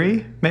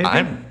 hangry, maybe?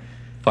 I'm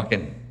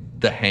fucking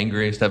the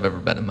hangriest I've ever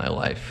been in my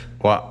life.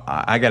 Well,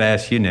 I got to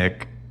ask you,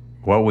 Nick,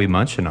 what we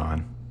munching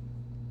on?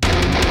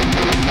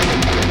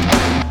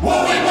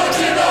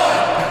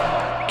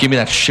 Give me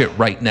that shit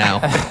right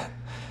now.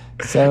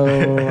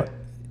 So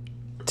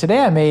today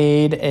I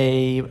made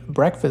a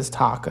breakfast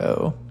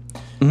taco.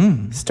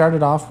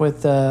 Started off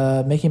with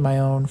making my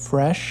own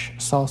fresh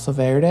salsa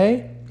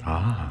verde,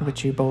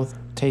 which you both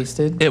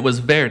tasted. It was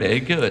Verde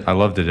good. I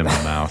loved it in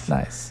my mouth.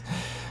 Nice.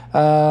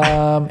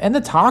 And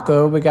the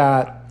taco, we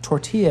got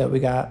tortilla, we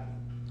got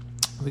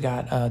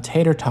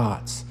tater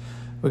tots,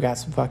 we got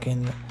some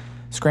fucking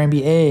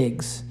scrambled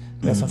eggs,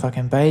 we got some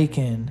fucking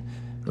bacon,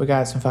 we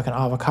got some fucking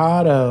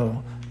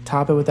avocado.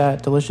 Top it with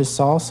that delicious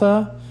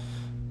salsa,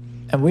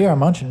 and we are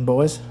munching,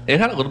 boys. It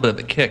had a little bit of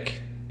a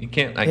kick. You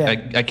can't.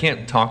 I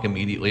can't talk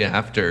immediately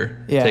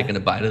after Yeah. taking a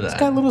bite of that. It's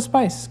got a little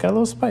spice. It's got a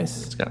little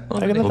spice. It's got a I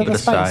little got bit the of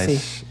spicy.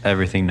 Size,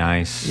 everything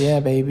nice. Yeah,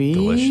 baby.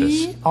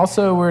 Delicious.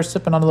 Also, we're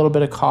sipping on a little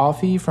bit of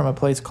coffee from a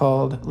place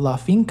called La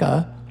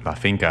Finca. La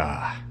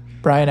Finca.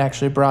 Brian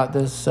actually brought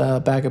this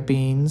bag of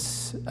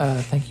beans.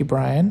 Thank you,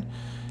 Brian.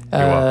 You're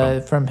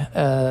welcome. From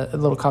a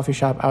little coffee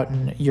shop out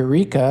in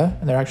Eureka,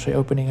 and they're actually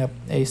opening up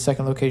a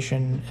second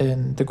location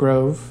in the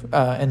Grove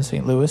in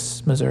St.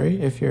 Louis, Missouri.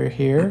 If you're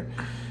here,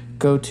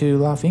 go to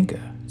La Finca.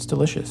 It's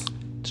delicious.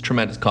 It's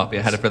tremendous coffee.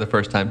 I had it for the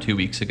first time 3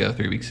 weeks ago.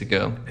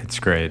 It's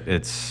great.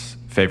 It's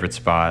favorite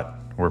spot.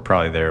 We're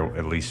probably there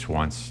at least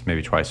once,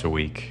 maybe twice a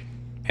week.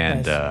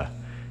 And Nice.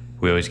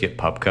 we always get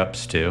pup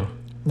cups, too.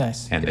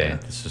 Nice. And Yeah.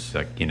 this is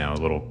like, a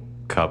little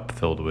cup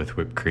filled with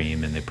whipped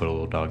cream, and they put a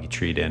little doggy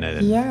treat in it.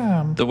 And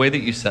Yeah. The way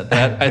that you said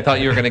that, I thought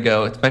you were gonna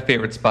go. It's my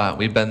favorite spot.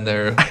 We've been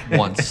there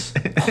once.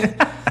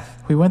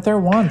 We went there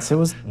once. It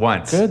was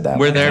Once. good that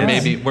We're one there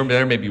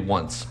time. maybe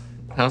once.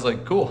 I was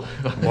like, cool.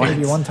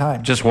 Maybe one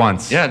time. Just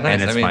once. Yeah, nice.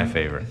 And it's I mean- my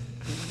favorite.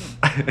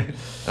 And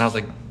I was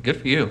like, good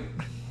for you.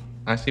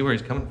 I see where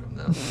he's coming from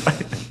though.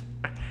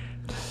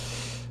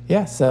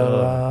 Yeah,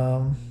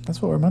 so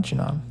that's what we're munching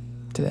on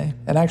today.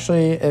 And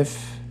actually,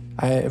 if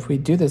we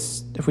do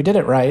this, if we did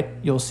it right,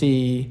 you'll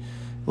see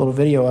a little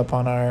video up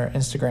on our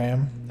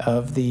Instagram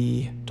of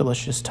the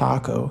delicious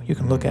taco. You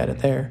can look at it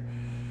there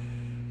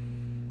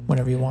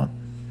whenever you want.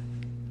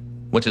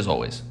 Which is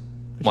always.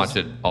 Watch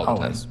it all the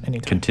Always, time.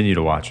 anytime. Continue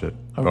to watch it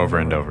over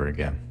and over. over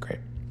again. Great.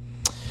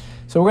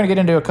 So we're going to get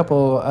into a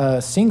couple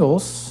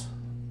singles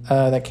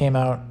that came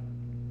out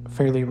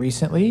fairly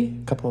recently,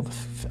 a couple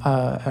of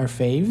our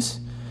faves.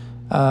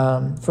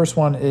 First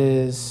one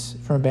is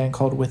from a band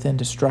called Within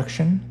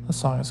Destruction. The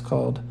song is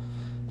called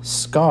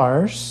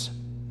Scars.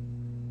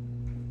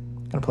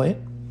 Gonna play it?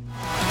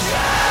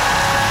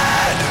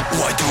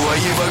 Why do I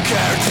even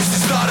care?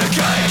 This is not a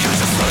game. You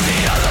just look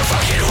the other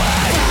fucking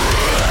way.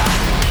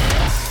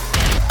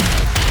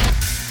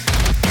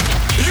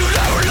 You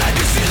never let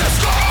me see the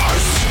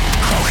scars.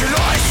 How can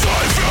I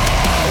save you?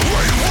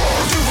 When you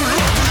want you can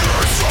look to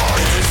your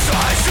side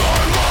inside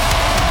your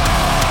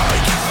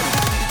mind.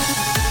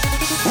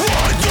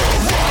 Why do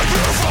I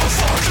even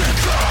fucking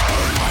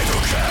care? I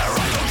don't care,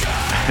 I don't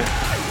care.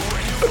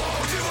 When you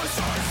want you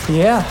inside.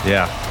 Yeah,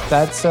 Yeah,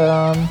 that's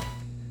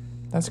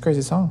a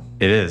crazy song.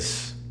 it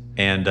is.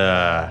 And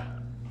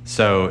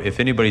so if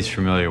anybody's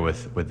familiar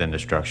with Within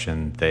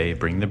Destruction, they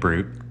bring the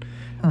brute.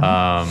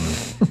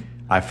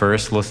 I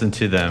first listened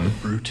to them.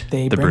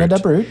 They The bring it Brute.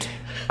 up root.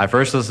 I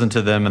first listened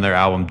to them and their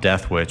album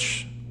Death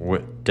Wish,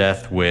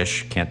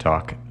 can't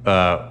talk,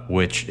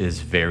 which is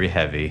very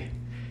heavy.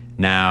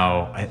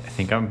 Now, I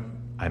think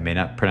I may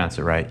not pronounce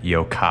it right.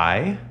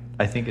 Yokai,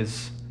 I think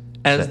is.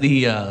 As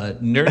the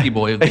nerdy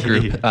boy of the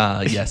group,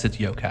 yes, it's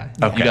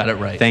Yokai. Okay. You got it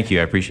right. Thank you.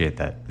 I appreciate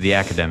that. The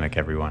academic,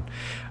 everyone.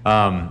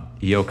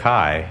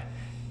 Yokai,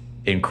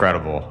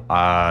 incredible.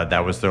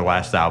 That was their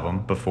last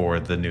album before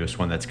the newest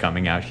one that's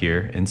coming out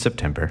here in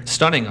September.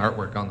 Stunning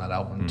artwork on that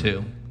album,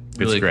 too.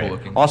 Really It's great. cool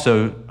looking.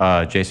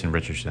 Also, Jason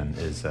Richardson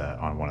is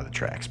on one of the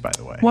tracks, by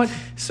the way. What?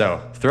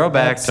 So,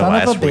 throwback to Son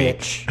of last a week.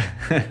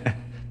 bitch.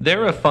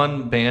 They're a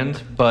fun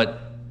band, but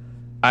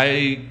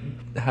I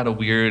had a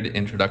weird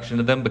introduction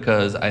to them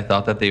because I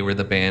thought that they were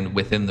the band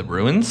Within the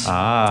Ruins.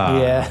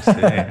 Yeah. I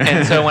see.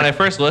 And so when I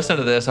first listened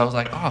to this, I was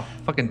like, oh,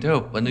 fucking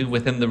dope. I knew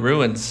Within the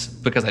Ruins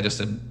because I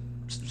just am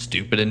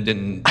stupid and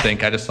didn't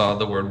think. I just saw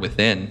the word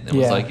within and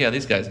was Yeah. like, yeah,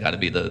 these guys got to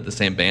be the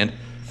same band.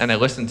 And I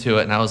listened to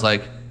it and I was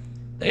like,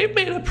 they've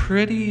made a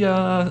pretty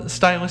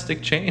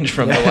stylistic change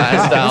from the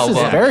last Wow, album.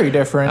 this is very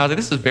different. I was like,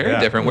 this is very Yeah.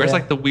 different. Where's Yeah.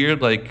 like the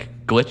weird, like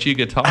glitchy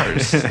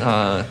guitars?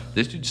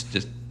 This dude's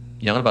just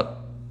yelling about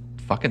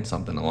fucking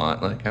something a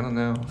lot. Like, I don't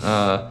know.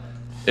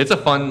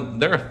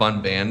 They're a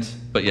fun band,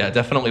 but yeah,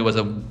 definitely was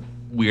a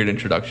weird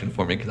introduction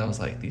for me because I was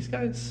like, these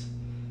guys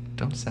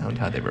don't sound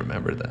how they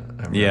remember that. I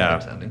remember Yeah.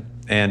 them sounding.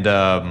 And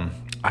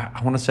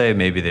I want to say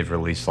maybe they've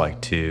released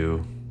like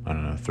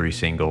 3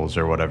 singles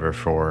or whatever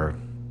for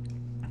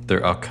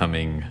their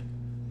upcoming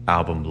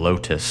album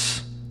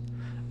Lotus.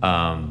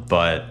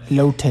 But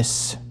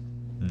Lotus.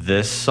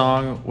 this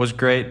song was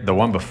great. The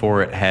one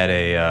before it had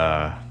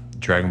a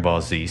Dragon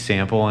Ball Z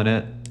sample in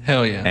it.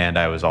 Hell yeah. And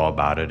I was all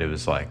about it. It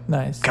was like,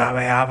 Nice.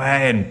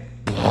 Kamehameha,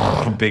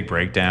 and big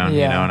breakdown,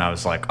 Yeah. you know, and I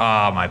was like,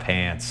 oh, my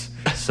pants.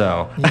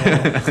 So,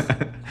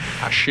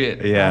 Ah,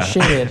 shit. yeah, Oh,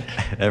 shit.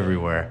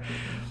 everywhere.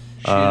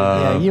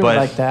 Yeah, you were but-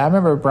 like that. I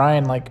remember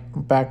Brian, like,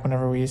 back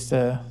whenever we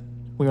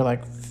were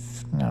like,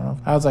 I don't know,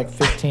 I was like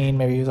 15,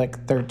 maybe he was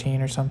like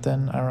 13 or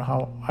something. I don't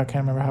know I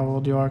can't remember how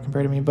old you are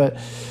compared to me, but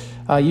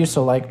you used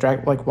to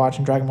like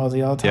watching Dragon Ball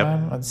Z all the Yep.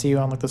 time. I'd see you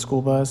on like the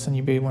school bus and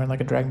you'd be wearing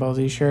like a Dragon Ball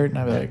Z shirt, and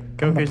I'd be like,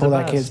 Go I'm gonna get pull the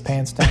that kid's best.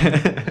 pants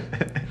down,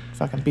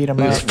 fucking beat him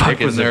up. This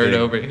fucking was a nerd big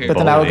over here. But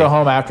then I would go bully.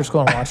 home after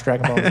school and watch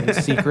Dragon Ball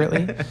Z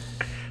secretly.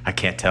 I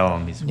can't tell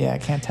him. He's Yeah, I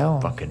can't tell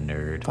him. fucking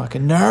nerd.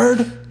 Fucking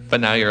nerd. But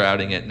now you're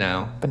outing it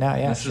now. But now,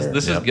 yeah, This sure.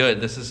 is Yep. good.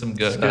 This is some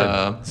good.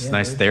 It's Yeah,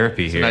 nice dude.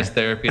 therapy here. Nice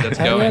therapy that's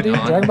Hell yeah, going dude.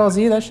 on. Dragon Ball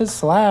Z, that shit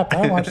slap.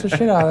 I watch the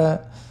shit out of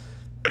that.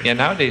 Yeah,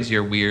 nowadays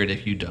you're weird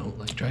if you don't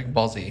like Dragon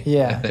Ball Z. I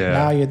Yeah, think. Yeah.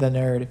 now you're the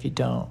nerd if you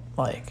don't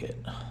like it.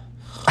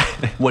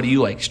 What do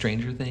you like?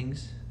 Stranger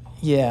Things?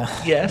 Yeah.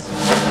 Yes.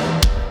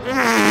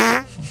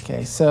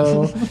 Okay,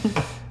 so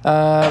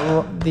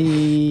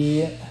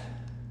the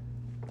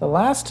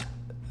last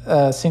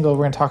single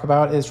we're going to talk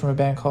about is from a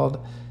band called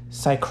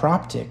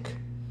Psychroptic.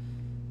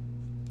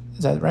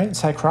 Is that right?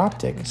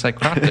 Psychroptic.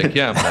 Psychroptic,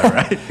 yeah.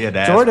 Right? Yeah, to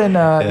ask. Jordan,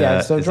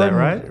 so is Jordan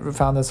that right?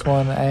 found this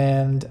one,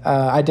 and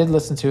I did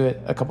listen to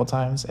it a couple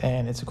times,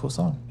 and it's a cool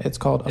song. It's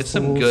called. It's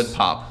some good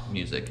pop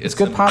music. It's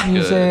good pop some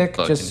music.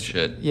 Good Just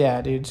fucking shit.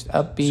 yeah, dude, just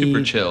upbeat,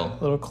 Super chill.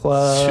 little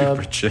club.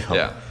 Super chill.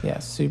 Yeah. Yeah,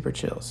 super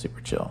chill,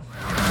 super chill.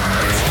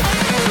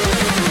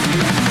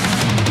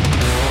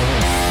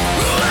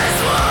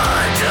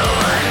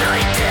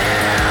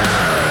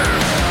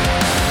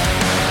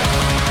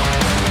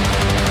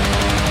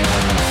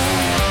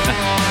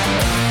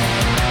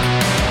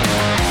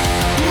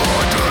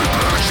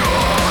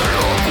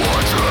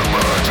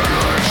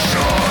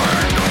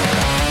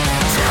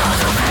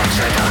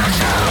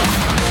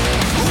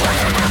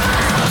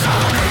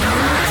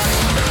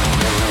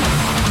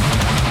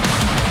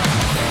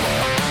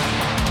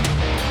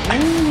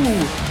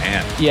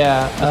 Man.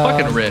 Yeah,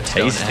 Fucking riffs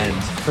tasty. don't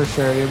end. for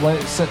sure.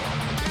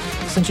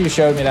 Since you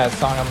showed me that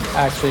song, I'm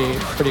actually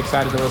pretty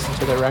excited to listen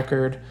to the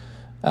record.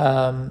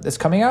 It's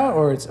coming out,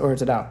 or is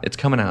it out? It's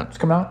coming out. It's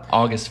coming out.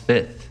 August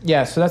 5th.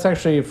 Yeah, so that's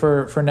actually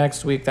for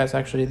next week. That's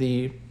actually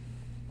the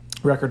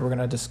record we're going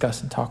to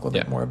discuss and talk a little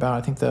bit Yeah. more about.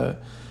 I think the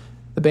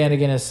band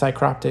again is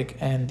Psychroptic,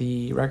 and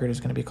the record is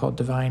going to be called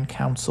Divine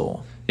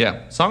Council.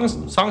 Yeah,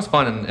 song's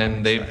fun,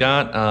 and they've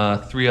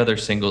got 3 other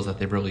singles that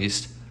they've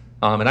released.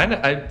 And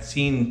I'd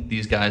seen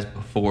these guys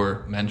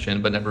before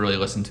mentioned, but never really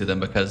listened to them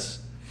because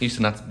I used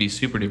to not be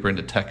super duper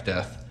into tech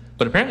death.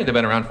 But apparently they've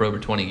been around for over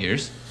 20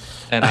 years.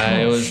 And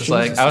I was just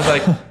like,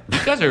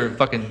 these guys are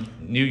fucking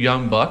new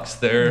young bucks.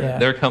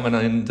 They're coming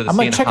into the I'm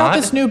scene like, check hot. out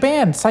this new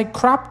band,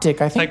 Psychroptic.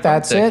 I think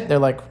that's Psychroptic. it. They're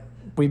like,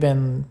 we've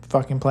been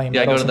fucking playing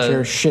Yeah, metal go to since the-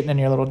 you're shitting in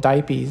your little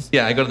diapers.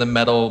 Yeah, I go to the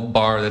metal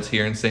bar that's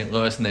here in St.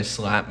 Louis, and they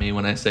slap me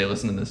when I say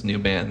listen to this new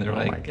band. They're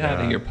my like, "Get out of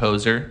God. here,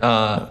 poser."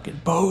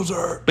 Fucking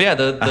poser. But yeah,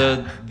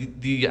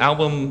 the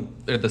album,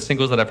 or the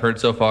singles that I've heard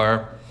so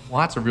far,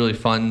 lots of really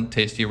fun,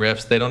 tasty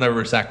riffs. They don't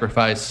ever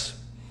sacrifice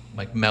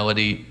like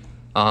melody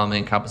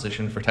and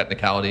composition for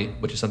technicality,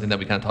 which is something that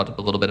we kind of talked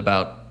a little bit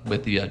about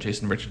with the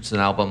Jason Richardson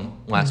album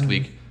last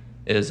week.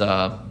 Is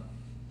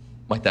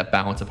like that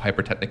balance of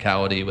hyper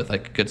technicality with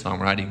like good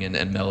songwriting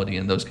and melody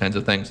and those kinds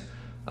of things.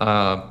 So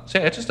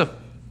yeah, it's just a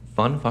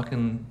fun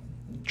fucking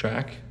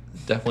track.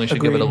 Definitely should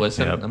give it a Agreed.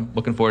 listen. Yep. I'm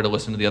looking forward to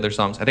listening to the other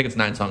songs. I think it's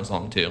 9 songs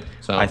long too.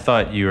 So I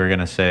thought you were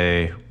gonna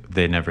say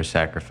they never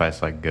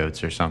sacrifice like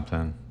goats or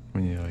something.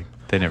 When you like,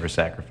 they never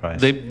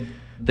sacrifice.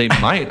 They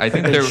might. I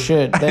think They they're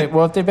should.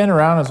 Well, if they've been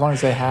around as long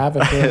as they have,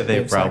 I feel like They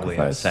they've probably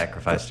have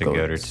sacrificed a goat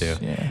or goats. two.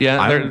 Yeah.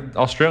 Yeah, they're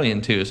Australian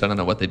too, so I don't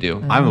know what they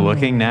do. I'm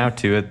looking now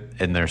too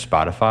in their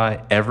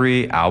Spotify.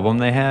 Every album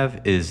they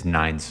have is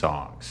 9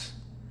 songs.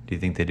 Do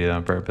you think they do that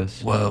on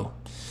purpose? Whoa.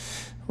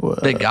 Whoa.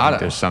 They got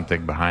There's it.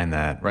 something behind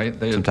that, Right?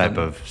 Some type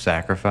of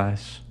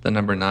sacrifice. The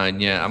number 9.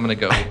 Yeah, I'm gonna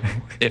go.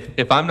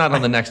 if I'm not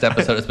on the next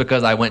episode, it's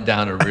because I went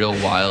down a real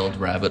wild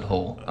rabbit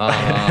hole.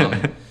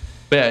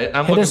 But yeah,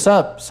 I'm Hit looking, us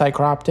up,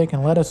 Psychroptic,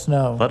 and let us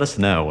know. Let us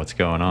know what's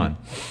going on.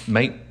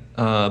 mate.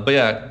 But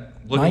yeah,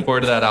 looking Mate?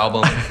 forward to that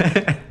album.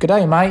 Good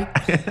day, mate.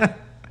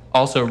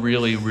 Also,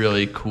 really,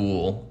 really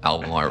cool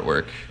album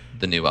artwork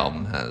the new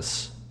album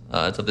has.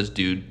 It's of this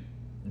dude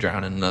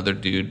drowning another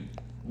dude,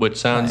 which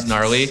sounds Nice.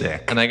 gnarly,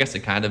 Sick. and I guess it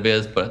kind of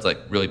is, but it's like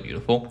really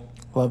beautiful.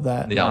 Love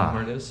that. The album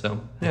art is. So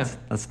yeah,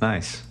 That's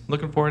nice.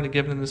 looking forward to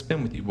giving it a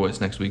spin with you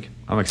boys next week.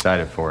 I'm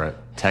excited for it.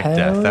 Tech Hell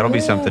Death. That'll be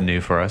yeah. something new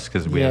for us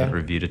because we Yeah. haven't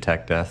reviewed a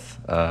Tech Death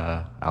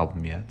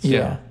album yet. So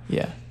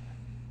Yeah.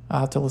 I'll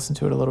have to listen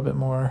to it a little bit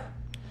more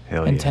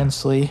Hell yeah.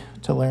 intensely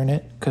to learn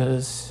it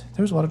because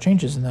there was a lot of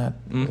changes in that.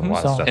 A lot of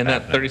So- stuff And that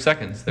happening. 30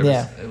 seconds, there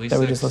Yeah, was at least that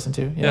we 6. just listened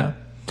to. Yeah.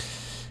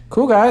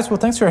 Cool, guys. Well,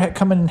 thanks for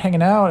coming and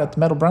hanging out at the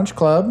Metal Brunch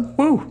Club.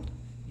 Woo!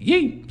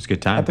 Yee! It's a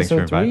good time. Thanks for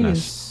Episode inviting 3 us.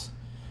 is...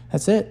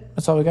 That's it.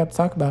 That's all we got to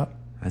talk about.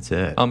 That's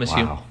it. I'll miss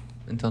you. Wow.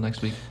 Until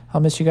next week. I'll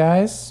miss you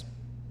guys.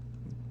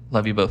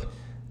 Love you both.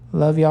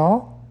 Love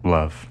y'all.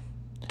 Love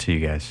to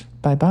you guys.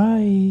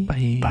 Bye-bye.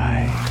 Bye.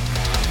 Bye.